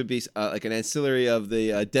 which I guess would be like an ancillary of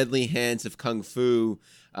the Deadly Hands of Kung Fu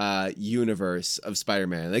universe of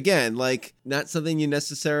Spider-Man. Again, like not something you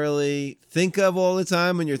necessarily think of all the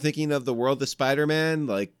time when you're thinking of the world of Spider-Man,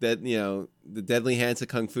 like that, you know, the Deadly Hands of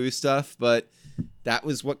Kung Fu stuff, but that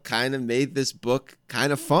was what kind of made this book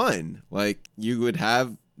kind of fun. Like you would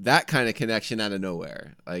have that kind of connection out of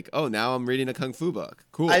nowhere. Like, oh, now I'm reading a Kung Fu book.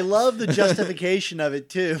 Cool. I love the justification of it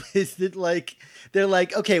too. Is that like, they're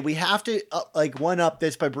like, okay, we have to like one up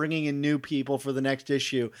this by bringing in new people for the next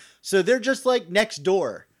issue. So they're just like next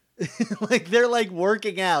door. Like they're like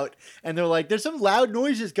working out and they're like, there's some loud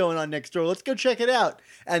noises going on next door. Let's go check it out.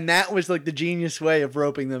 And that was like the genius way of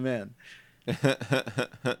roping them in.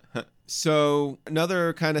 So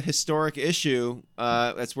another kind of historic issue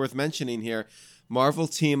that's worth mentioning here, Marvel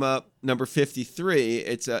Team Up number 53.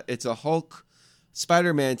 It's a Hulk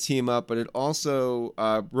Spider-Man team up, but it also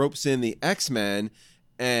ropes in the X-Men,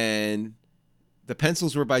 and the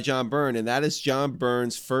pencils were by John Byrne, and that is John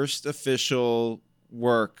Byrne's first official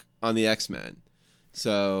work on the X-Men.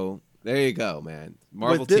 So there you go, man.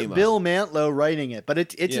 Marvel Team Up. Bill Mantlo writing it, but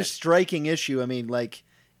it's a striking issue. I mean, like,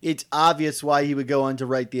 it's obvious why he would go on to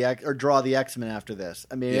write or draw the X-Men after this.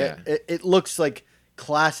 I mean, it looks like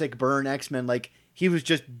classic Byrne X-Men. Like he was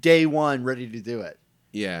just day one ready to do it.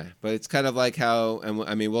 Yeah, but it's kind of like how, and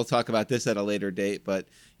I mean, we'll talk about this at a later date, but,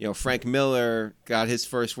 you know, Frank Miller got his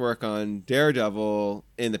first work on Daredevil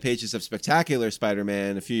in the pages of Spectacular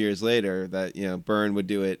Spider-Man a few years later, that, you know, Byrne would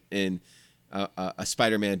do it in a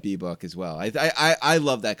Spider-Man B book as well. I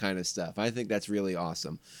love that kind of stuff. I think that's really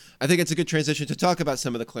awesome. I think it's a good transition to talk about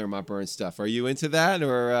some of the Claremont Byrne stuff. Are you into that,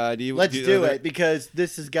 or do you? Let's do it, because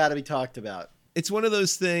this has got to be talked about. It's one of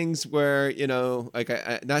those things where, you know, like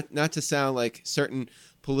not to sound like certain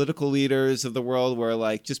political leaders of the world where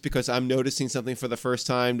like just because I'm noticing something for the first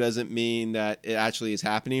time doesn't mean that it actually is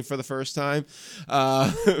happening for the first time.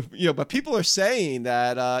 But people are saying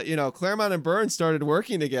that Claremont and Byrne started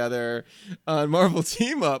working together on Marvel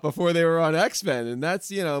Team Up before they were on X-Men, and that's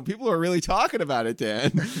people are really talking about it,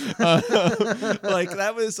 Dan. Like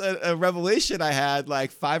that was a revelation I had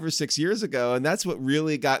like 5 or 6 years ago, and that's what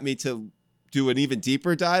really got me to do an even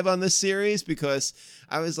deeper dive on this series, because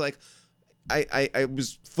I was like, I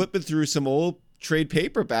was flipping through some old trade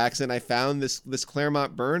paperbacks and I found this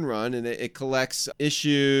Claremont Byrne run, and it collects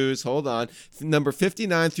issues, hold on, number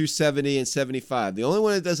 59 through 70 and 75. The only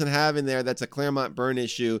one it doesn't have in there that's a Claremont Byrne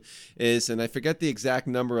issue is, and I forget the exact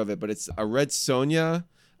number of it, but it's a Red Sonja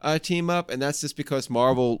team up, and that's just because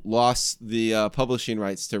Marvel lost the publishing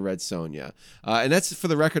rights to Red Sonja. And that's, for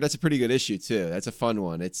the record, that's a pretty good issue too. That's a fun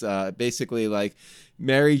one. It's basically like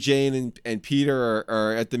Mary Jane and Peter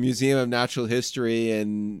are at the Museum of Natural History,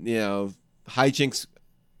 and hijinks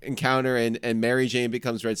encounter, and Mary Jane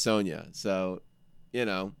becomes Red Sonja. So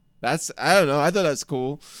that's, I don't know, I thought that's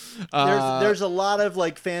cool. There's a lot of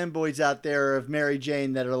like fanboys out there of Mary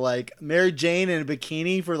Jane that are like, Mary Jane in a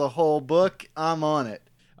bikini for the whole book, I'm on it.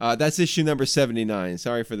 That's issue number 79.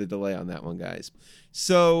 Sorry for the delay on that one, guys.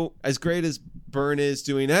 So as great as Byrne is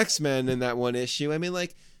doing X-Men in that one issue, I mean,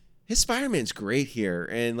 like, his Spider-Man's great here.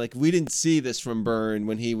 And like, we didn't see this from Byrne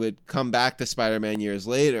when he would come back to Spider-Man years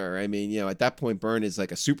later. I mean, at that point, Byrne is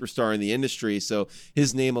like a superstar in the industry, so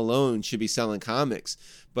his name alone should be selling comics.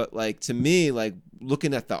 But like, to me, like,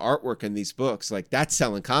 looking at the artwork in these books, like, that's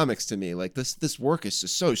selling comics to me. Like, this work is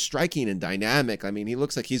just so striking and dynamic. I mean, he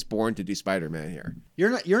looks like he's born to do Spider-Man here.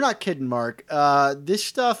 You're not kidding, Mark. This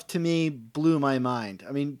stuff to me blew my mind.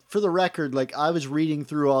 I mean, for the record, like, I was reading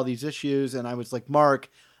through all these issues and I was like, Mark,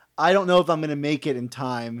 I don't know if I'm going to make it in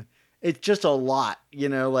time. It's just a lot,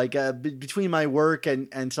 like between my work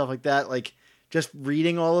and stuff like that, like just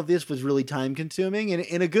reading all of this was really time consuming, and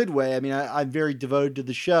in a good way. I mean, I'm very devoted to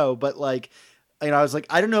the show, but like, I was like,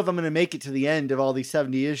 I don't know if I'm going to make it to the end of all these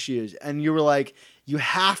 70 issues. And you were like, you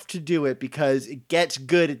have to do it because it gets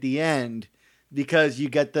good at the end, because you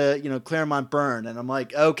get the, Claremont Byrne. And I'm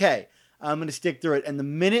like, okay, I'm going to stick through it. And the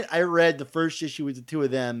minute I read the first issue with the two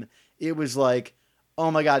of them, it was like, oh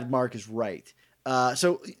my God, Mark is right.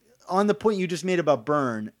 So on the point you just made about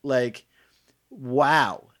Byrne, like,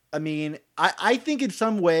 wow. I mean, I think in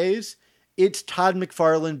some ways it's Todd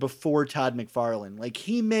McFarlane before Todd McFarlane. Like,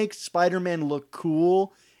 he makes Spider-Man look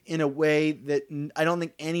cool in a way that I don't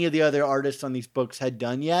think any of the other artists on these books had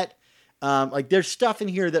done yet. Like, there's stuff in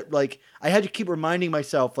here that, like, I had to keep reminding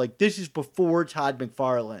myself, like, this is before Todd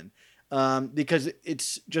McFarlane, because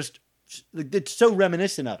it's so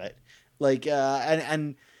reminiscent of it. Like,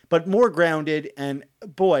 but more grounded, and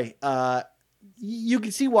boy, you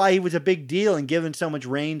can see why he was a big deal and given so much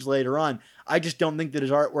range later on. I just don't think that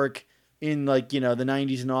his artwork in, like, the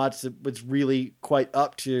 90s and aughts was really quite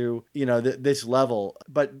up to, this level,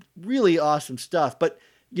 but really awesome stuff. But,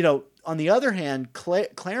 on the other hand,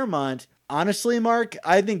 Claremont, honestly, Mark,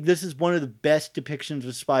 I think this is one of the best depictions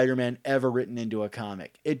of Spider-Man ever written into a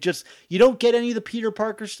comic. You don't get any of the Peter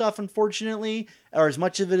Parker stuff, unfortunately, or as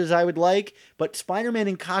much of it as I would like, but Spider-Man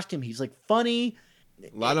in costume, he's like funny.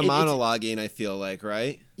 A lot of monologuing, I feel like,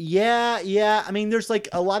 right? Yeah. I mean, there's like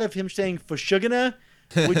a lot of him saying Fushugana,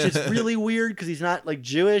 which is really weird because he's not like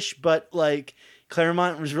Jewish, but like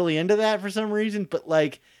Claremont was really into that for some reason. But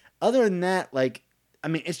like, other than that, like, I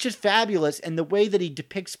mean, it's just fabulous. And the way that he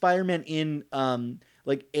depicts Spider-Man in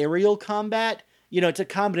like aerial combat, it's a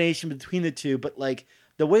combination between the two, but like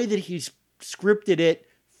the way that he's scripted it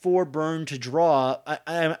for Byrne to draw,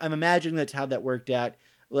 I'm imagining that's how that worked out.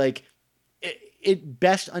 Like, it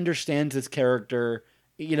best understands this character,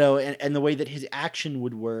 and the way that his action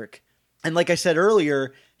would work. And like I said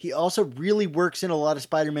earlier, he also really works in a lot of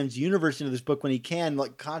Spider-Man's universe into this book when he can,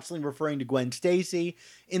 like constantly referring to Gwen Stacy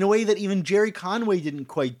in a way that even Jerry Conway didn't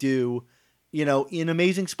quite do, in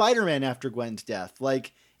Amazing Spider-Man after Gwen's death.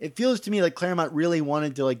 Like, it feels to me like Claremont really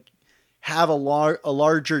wanted to like have a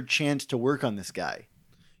larger chance to work on this guy.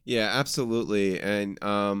 Yeah, absolutely. And,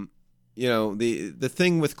 the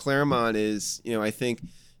thing with Claremont is, I think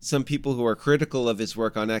some people who are critical of his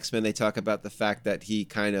work on X-Men, they talk about the fact that he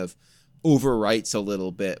kind of overwrites a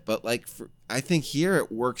little bit, but like, I think here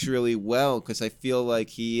it works really well because I feel like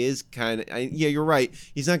he is you're right.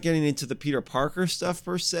 He's not getting into the Peter Parker stuff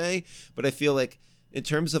per se, but I feel like in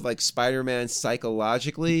terms of like Spider-Man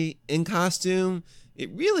psychologically in costume,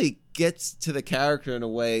 it really gets to the character in a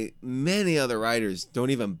way many other writers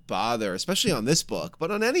don't even bother, especially on this book,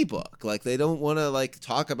 but on any book. Like, they don't want to like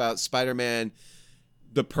talk about Spider-Man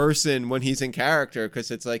the person when he's in character,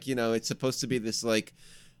 because it's like, it's supposed to be this like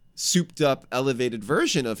souped up elevated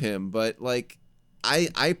version of him, but like I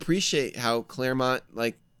appreciate how Claremont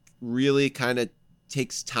like really kind of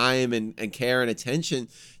takes time and care and attention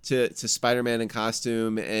to Spider-Man in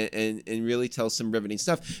costume and really tells some riveting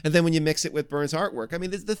stuff. And then when you mix it with Byrne's artwork, I mean,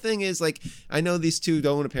 the thing is, like, I know these two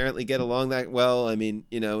don't apparently get along that well. I mean,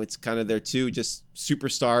 it's kind of they're two just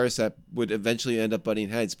superstars that would eventually end up butting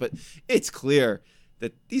heads, but it's clear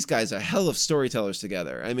that these guys are hell of storytellers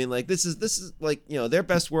together. I mean, like, this is like, their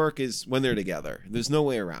best work is when they're together. There's no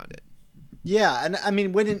way around it. Yeah, and I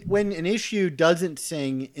mean, when an issue doesn't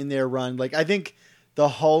sing in their run, like, I think the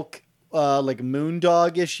Hulk like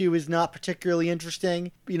Moondog issue is not particularly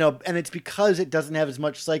interesting, and it's because it doesn't have as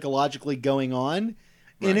much psychologically going on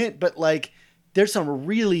in it, but like there's some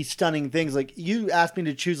really stunning things. Like, you asked me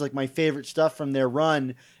to choose like my favorite stuff from their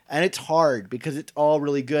run, and it's hard because it's all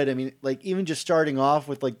really good. I mean, like, even just starting off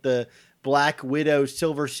with like the Black Widow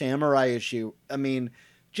Silver Samurai issue, I mean,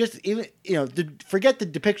 just even, forget the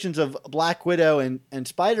depictions of Black Widow and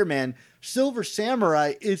Spider-Man. Silver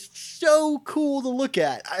Samurai is so cool to look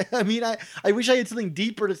at. I mean, I wish I had something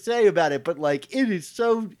deeper to say about it, but like, it is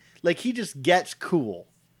so, like, he just gets cool.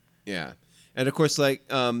 Yeah. And of course, like,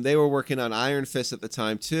 they were working on Iron Fist at the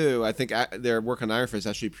time too. I think their work on Iron Fist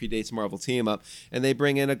actually predates Marvel Team Up, and they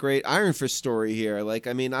bring in a great Iron Fist story here. Like,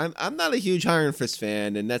 I mean, I'm not a huge Iron Fist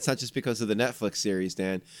fan, and that's not just because of the Netflix series,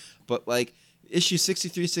 Dan, but like issue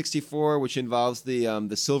 63-64, which involves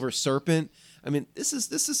the Silver Serpent. I mean, this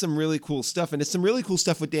is some really cool stuff, and it's some really cool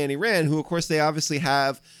stuff with Danny Rand, who of course they obviously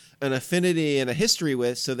have an affinity and a history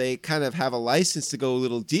with, so they kind of have a license to go a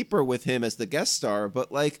little deeper with him as the guest star.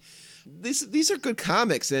 But like, these are good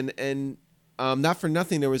comics, and not for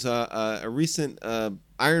nothing, there was a recent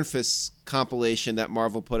Iron Fist compilation that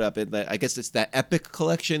Marvel put up. I guess it's that Epic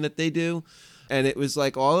collection that they do. And it was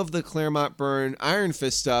like all of the Claremont Byrne Iron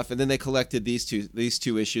Fist stuff, and then they collected these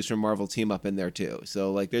two issues from Marvel Team Up in there too.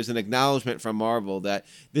 So like, there's an acknowledgement from Marvel that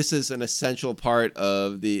this is an essential part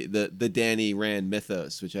of the Danny Rand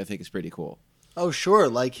mythos, which I think is pretty cool. Oh sure,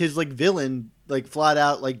 like his like villain like flat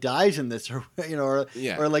out like dies in this, or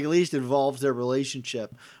or like at least involves their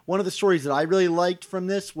relationship. One of the stories that I really liked from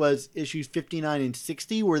this was issues 59 and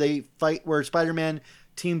 60, where Spider-Man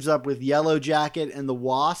teams up with Yellow Jacket and the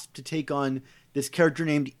Wasp to take on this character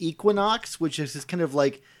named Equinox, which is this kind of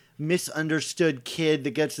like misunderstood kid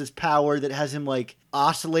that gets this power that has him like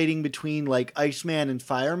oscillating between like Iceman and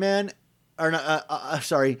Fireman, or not,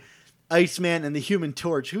 sorry, Iceman and the Human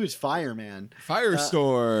Torch. Who is Fireman?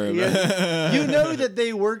 Firestorm. Yeah, that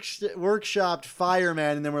they workshopped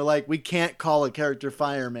Fireman, and then we're like, we can't call a character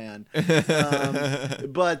Fireman.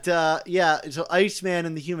 But so Iceman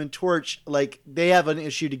and the Human Torch, like, they have an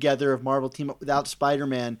issue together of Marvel Team Up without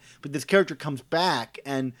Spider-Man, but this character comes back,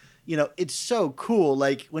 and it's so cool.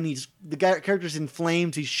 Like, when the character's in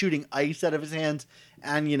flames, he's shooting ice out of his hands,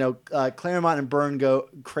 and Claremont and Byrne go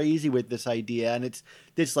crazy with this idea, and it's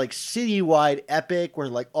this like citywide epic where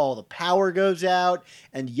like all the power goes out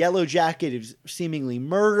and Yellow Jacket is seemingly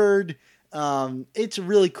murdered. It's a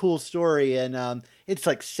really cool story, and it's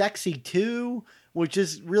like sexy too, which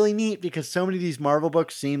is really neat because so many of these Marvel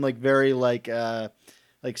books seem like very like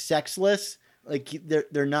sexless. Like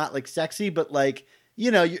they're not like sexy, but like,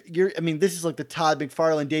 I mean, this is like the Todd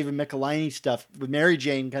McFarlane, David Michelinie stuff with Mary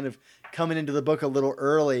Jane kind of coming into the book a little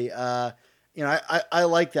early. I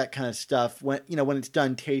like that kind of stuff when it's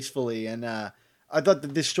done tastefully, and I thought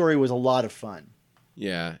that this story was a lot of fun.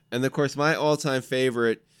 Yeah, and of course my all-time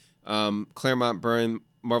favorite Claremont Byrne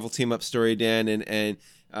Marvel Team Up story, Dan, and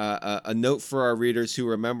a note for our readers who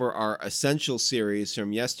remember our Essential series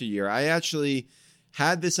from yesteryear. I actually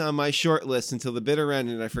had this on my short list until the bitter end,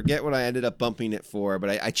 and I forget what I ended up bumping it for, but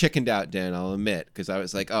I chickened out, Dan, I'll admit, because I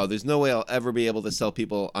was like, oh, there's no way I'll ever be able to sell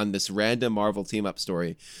people on this random Marvel Team-Up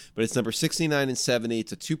story. But it's number 69 and 70.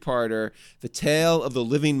 It's a two-parter, The Tale of the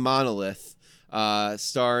Living Monolith,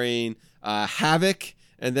 starring Havoc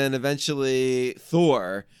and then eventually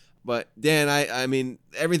Thor. But Dan, I mean,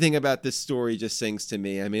 everything about this story just sings to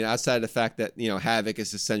me. I mean, outside of the fact that, Havoc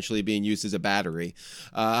is essentially being used as a battery,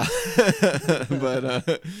 but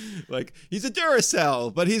like, he's a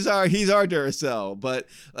Duracell, but he's our Duracell. But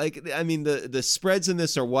like, I mean, the spreads in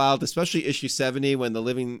this are wild, especially issue 70 when the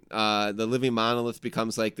living monolith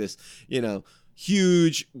becomes like this,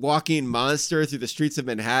 huge walking monster through the streets of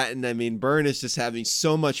Manhattan. I mean, Byrne is just having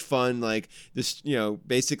so much fun, like this,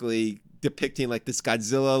 basically depicting like this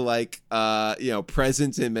Godzilla like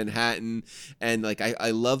presence in Manhattan. And like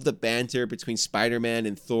I love the banter between Spider-Man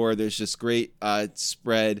and Thor. There's this great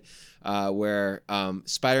spread where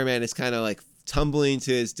Spider-Man is kind of like tumbling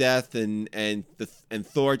to his death, and and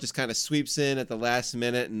Thor just kind of sweeps in at the last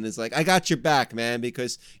minute and is like, I got your back, man,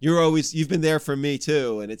 because you've been there for me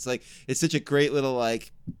too. And it's like, it's such a great little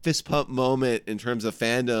like fist pump moment in terms of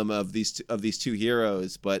fandom of these two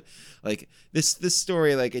heroes. But like this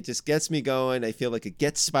story, like it just gets me going. I feel like it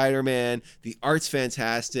gets Spider-Man. The art's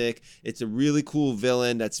fantastic. It's a really cool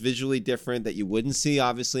villain that's visually different that you wouldn't see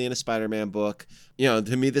obviously in a Spider-Man book. You know,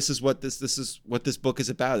 to me, this is what this book is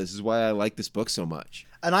about. This is why I like this book so much.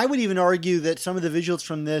 And I would even argue that some of the visuals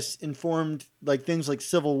from this informed like things like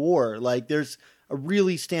Civil War. Like there's a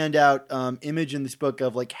really standout image in this book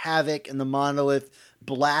of like Havoc and the Monolith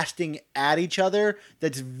blasting at each other.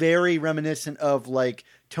 That's very reminiscent of like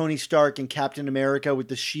Tony Stark and Captain America with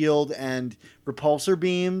the shield and repulsor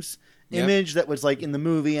beams image that was like in the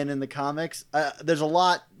movie and in the comics. There's a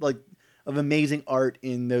lot like of amazing art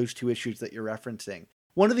in those two issues that you're referencing.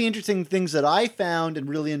 One of the interesting things that I found and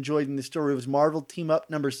really enjoyed in this story was Marvel Team Up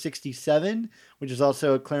number 67, which is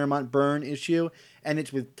also a Claremont Byrne issue, and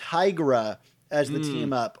it's with Tigra as the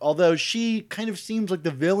team up, although she kind of seems like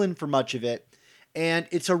the villain for much of it. And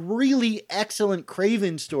it's a really excellent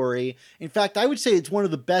Kraven story. In fact, I would say it's one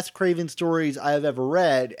of the best Kraven stories I have ever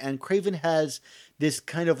read, and Kraven has this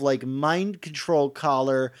kind of like mind control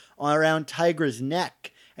collar around Tigra's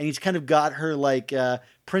neck, and he's kind of got her like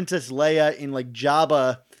Princess Leia in like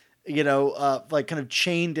Jabba, like kind of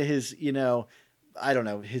chained to his, I don't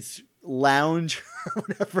know, his lounge or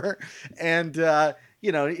whatever. And,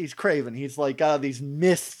 he's Kraven. He's like got these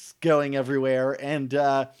mists going everywhere. And,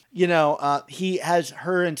 he has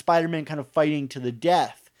her and Spider-Man kind of fighting to the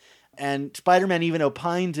death. And Spider-Man even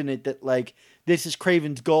opines in it that like this is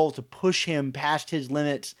Kraven's goal, to push him past his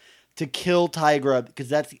limits, to kill Tigra, because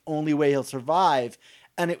that's the only way he'll survive.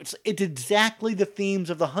 And it's exactly the themes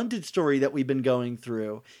of the Hunted story that we've been going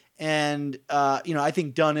through. And, I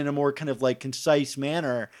think done in a more kind of like concise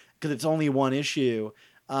manner, because it's only one issue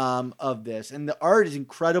of this. And the art is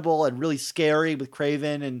incredible and really scary with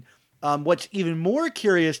Kraven. And what's even more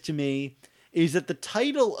curious to me is that the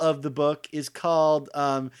title of the book is called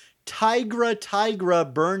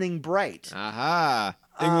Tigra Burning Bright. Aha.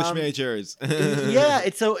 English majors. Yeah,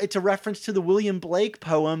 it's a reference to the William Blake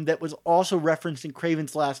poem that was also referenced in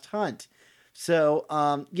Kraven's Last Hunt. So,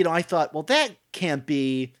 I thought, well, that can't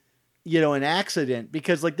be, an accident,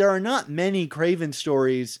 because like there are not many Kraven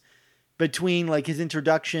stories between like his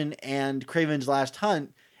introduction and Kraven's Last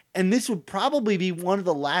Hunt, and this would probably be one of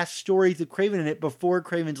the last stories of Kraven in it before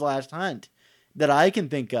Kraven's Last Hunt that I can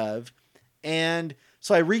think of. And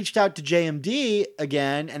so I reached out to JMD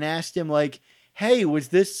again and asked him like, hey, was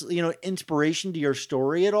this, inspiration to your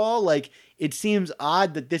story at all? Like, it seems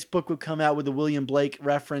odd that this book would come out with a William Blake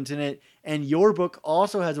reference in it, and your book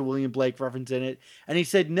also has a William Blake reference in it. And he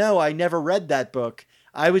said, no, I never read that book.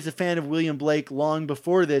 I was a fan of William Blake long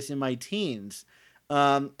before this in my teens.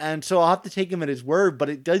 And so I'll have to take him at his word, but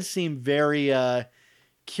it does seem very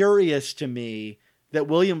curious to me that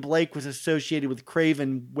William Blake was associated with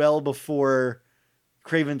Kraven well before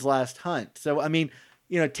Kraven's Last Hunt. So, I mean,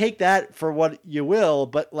 take that for what you will,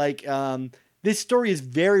 but like, this story is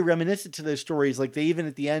very reminiscent to those stories. Like they even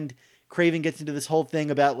at the end, Kraven gets into this whole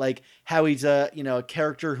thing about like how he's a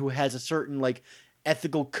character who has a certain like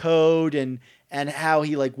ethical code and how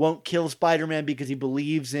he like won't kill Spider-Man because he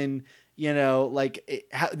believes in,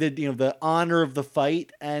 the honor of the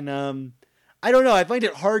fight. And, I don't know. I find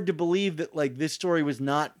it hard to believe that like this story was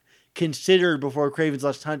not considered before Kraven's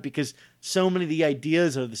Last Hunt, because so many of the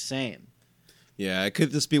ideas are the same. Yeah, it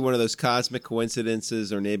could just be one of those cosmic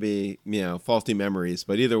coincidences or maybe, faulty memories.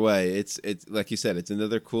 But either way, it's like you said, it's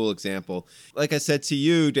another cool example. Like I said to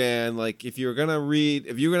you, Dan, like if you're going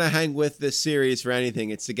to hang with this series for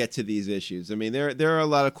anything, it's to get to these issues. I mean, there are a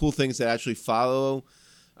lot of cool things that actually follow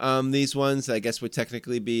these ones. I guess would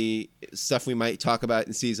technically be stuff we might talk about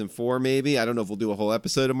in season 4, maybe. I don't know if we'll do a whole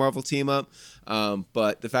episode of Marvel Team Up.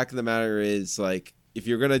 But the fact of the matter is, like, if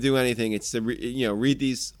you're going to do anything, it's to read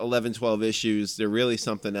these 11, 12 issues. They're really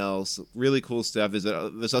something else. Really cool stuff.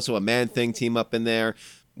 There's also a Man-Thing team up in there.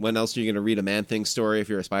 When else are you going to read a Man-Thing story if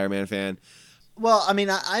you're a Spider-Man fan? Well, I mean,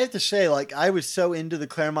 I have to say, like, I was so into the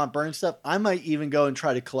Claremont Byrne stuff, I might even go and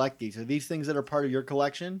try to collect these. Are these things that are part of your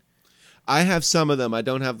collection? I have some of them. I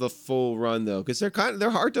don't have the full run though, because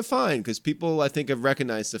they're hard to find. Because people, I think, have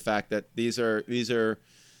recognized the fact that these are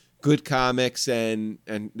good comics, and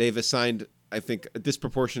they've assigned, I think, a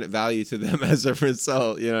disproportionate value to them as a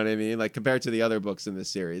result. You know what I mean? Like compared to the other books in this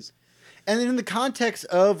series. And then in the context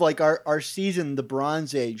of like our season, the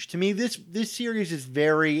Bronze Age, to me this series is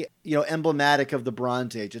very emblematic of the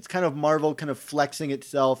Bronze Age. It's kind of Marvel kind of flexing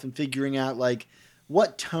itself and figuring out like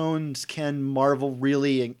what tones can Marvel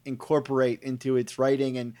really incorporate into its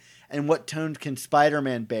writing, and and what tones can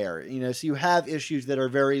Spider-Man bear. So you have issues that are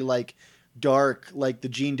very like dark, like the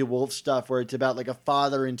Gene DeWolf stuff, where it's about like a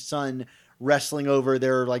father and son wrestling over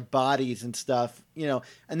their like bodies and stuff,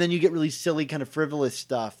 and then you get really silly kind of frivolous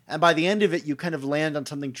stuff. And by the end of it, you kind of land on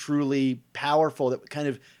something truly powerful that would kind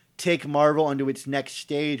of take Marvel onto its next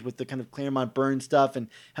stage with the kind of Claremont Byrne stuff and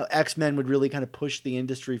how X-Men would really kind of push the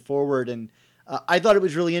industry forward. And I thought it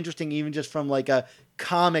was really interesting, even just from like a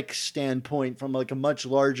comic standpoint, from like a much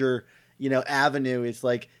larger, avenue. It's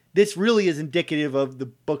like, this really is indicative of the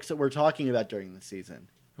books that we're talking about during the season.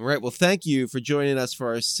 All right. Well, thank you for joining us for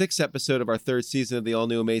our 6th episode of our 3rd season of the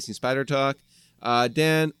all-new Amazing Spider Talk.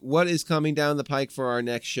 Dan, what is coming down the pike for our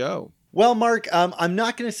next show? Well, Mark, I'm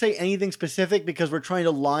not going to say anything specific because we're trying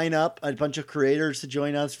to line up a bunch of creators to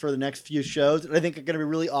join us for the next few shows that I think are going to be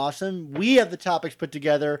really awesome. We have the topics put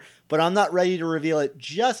together, but I'm not ready to reveal it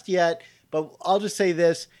just yet. But I'll just say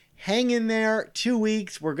this. Hang in there. 2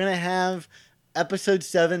 weeks. We're going to have episode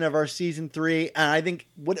 7 of our season 3. And I think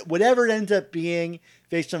whatever it ends up being,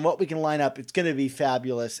 based on what we can line up, it's going to be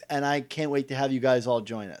fabulous. And I can't wait to have you guys all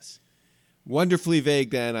join us. Wonderfully vague,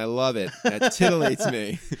 Dan. I love it. That titillates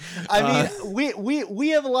me. I mean, we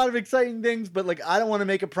have a lot of exciting things, but like I don't want to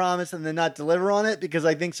make a promise and then not deliver on it, because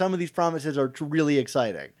I think some of these promises are really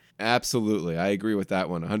exciting. Absolutely. I agree with that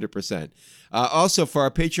one 100%. Also, for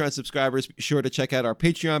our Patreon subscribers, be sure to check out our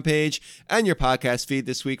Patreon page and your podcast feed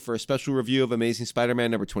this week for a special review of Amazing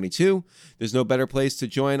Spider-Man number 22. There's no better place to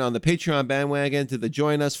join on the Patreon bandwagon to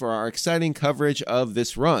join us for our exciting coverage of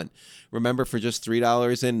this run. Remember, for just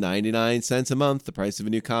 $3.99 a month, the price of a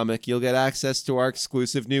new comic, you'll get access to our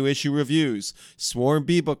exclusive new issue reviews, sworn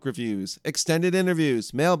B-book reviews, extended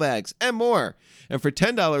interviews, mailbags, and more. And for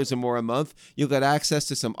 $10 or more a month, you'll get access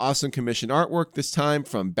to some awesome commissioned artwork, this time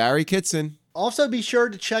from Barry Kitson. Also, be sure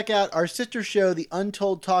to check out our sister show, The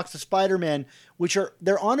Untold Talks of Spider-Man,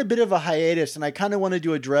 they're on a bit of a hiatus, and I kind of wanted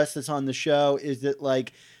to address this on the show, is that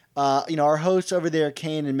like, our hosts over there,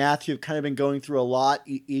 Kane and Matthew, have kind of been going through a lot,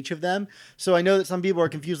 each of them. So I know that some people are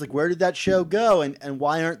confused, like, where did that show go? And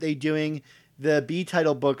why aren't they doing the B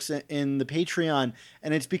title books in the Patreon?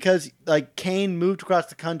 And it's because, like, Kane moved across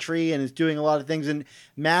the country and is doing a lot of things. And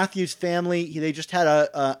Matthew's family, they just had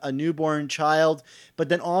a newborn child. But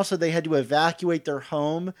then also they had to evacuate their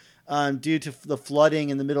home due to the flooding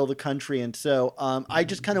in the middle of the country. And so I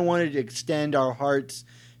just kind of wanted to extend our hearts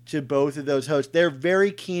to both of those hosts. They're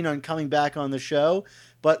very keen on coming back on the show,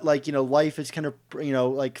 but like, life is kind of,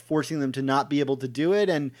 like forcing them to not be able to do it.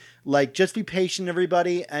 And like, just be patient,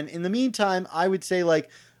 everybody. And in the meantime, I would say like,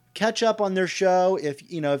 catch up on their show if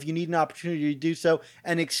you need an opportunity to do so,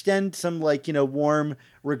 and extend some like, warm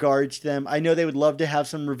regards to them. I know they would love to have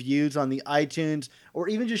some reviews on the iTunes, or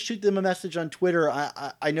even just shoot them a message on Twitter.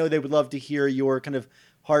 I know they would love to hear your kind of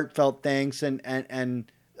heartfelt thanks,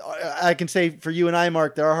 and I can say for you and I,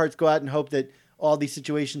 Mark, that our hearts go out and hope that all these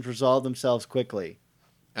situations resolve themselves quickly.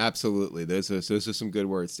 Absolutely. Those are some good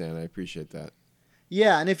words, Dan. I appreciate that.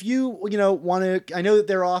 Yeah, and if you want to, I know that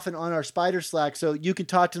they're often on our Spider Slack, so you can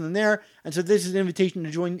talk to them there. And so this is an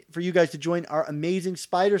invitation for you guys to join our amazing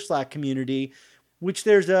Spider Slack community, which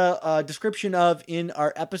there's a description of in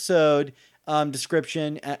our episode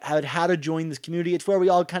description, how to join this community. It's where we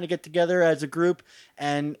all kind of get together as a group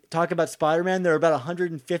and talk about Spider-Man. There are about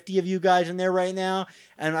 150 of you guys in there right now,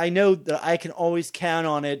 and I know that I can always count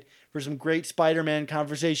on it for some great Spider-Man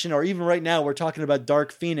conversation, or even right now we're talking about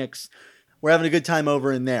Dark Phoenix. We're having a good time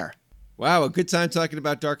over in there. Wow, a good time talking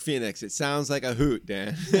about Dark Phoenix. It sounds like a hoot,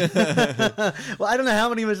 Dan. Well, I don't know how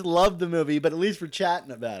many of us love the movie, but at least we're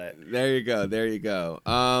chatting about it. There you go.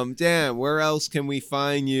 Dan, where else can we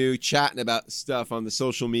find you chatting about stuff on the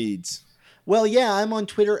social medias? Well, yeah, I'm on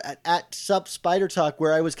Twitter at @SupSpiderTalk,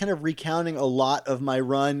 where I was kind of recounting a lot of my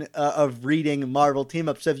run of reading Marvel Team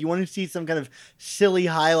Up. So if you want to see some kind of silly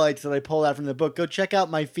highlights that I pulled out from the book, go check out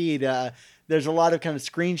my feed. There's a lot of kind of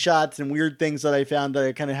screenshots and weird things that I found that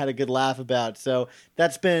I kind of had a good laugh about. So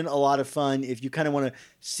that's been a lot of fun if you kind of want to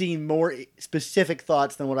see more specific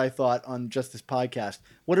thoughts than what I thought on just this podcast.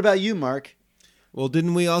 What about you, Mark? Well,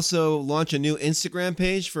 didn't we also launch a new Instagram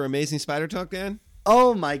page for Amazing Spider Talk, Dan?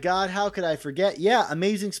 Oh my God, how could I forget? Yeah,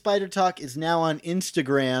 Amazing Spider Talk is now on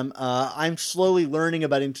Instagram. I'm slowly learning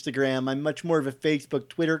about Instagram. I'm much more of a Facebook,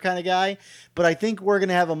 Twitter kind of guy, but I think we're going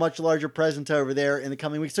to have a much larger presence over there in the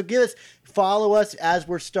coming weeks. So follow us as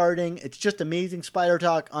we're starting. It's just Amazing Spider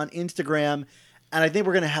Talk on Instagram, and I think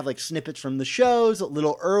we're going to have like snippets from the shows a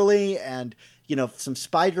little early, and some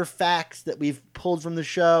spider facts that we've pulled from the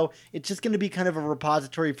show. It's just going to be kind of a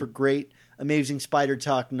repository for great Amazing Spider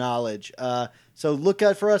Talk knowledge. So look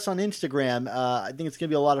out for us on Instagram. I think it's going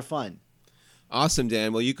to be a lot of fun. Awesome,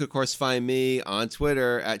 Dan. Well, you could, of course, find me on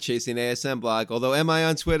Twitter at Chasing ASM Blog. Although, am I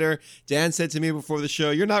on Twitter? Dan said to me before the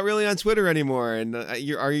show, "You're not really on Twitter anymore." And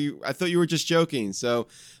are you? I thought you were just joking. So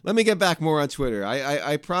let me get back more on Twitter.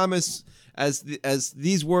 I promise, as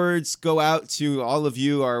these words go out to all of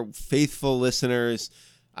you, our faithful listeners,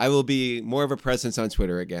 I will be more of a presence on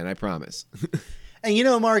Twitter again. I promise. And you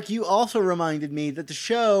know, Mark, you also reminded me that the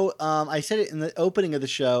show, I said it in the opening of the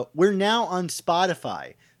show, we're now on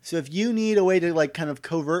Spotify. So if you need a way to like kind of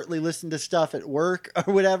covertly listen to stuff at work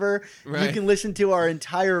or whatever, Right. you can listen to our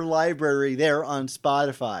entire library there on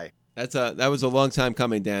Spotify. That was a long time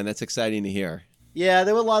coming, Dan. That's exciting to hear. Yeah,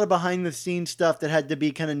 there was a lot of behind the scenes stuff that had to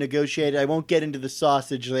be kind of negotiated. I won't get into the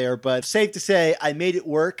sausage there, but safe to say I made it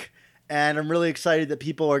work. And I'm really excited that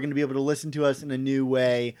people are going to be able to listen to us in a new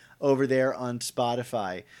way over there on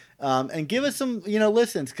Spotify. And give us some,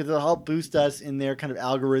 listens, because it'll help boost us in their kind of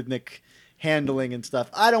algorithmic handling and stuff.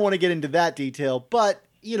 I don't want to get into that detail, but,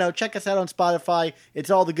 check us out on Spotify. It's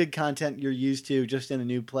all the good content you're used to, just in a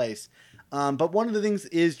new place. But one of the things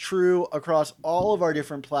is true across all of our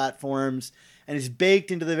different platforms and is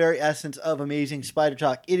baked into the very essence of Amazing Spider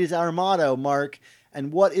Talk. It is our motto, Mark.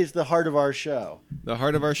 And what is the heart of our show? The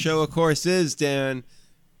heart of our show, of course, is, Dan,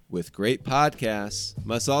 with great podcasts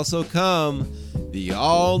must also come the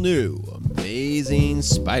all-new Amazing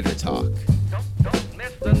Spider Talk. Don't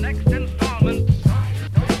miss the next installment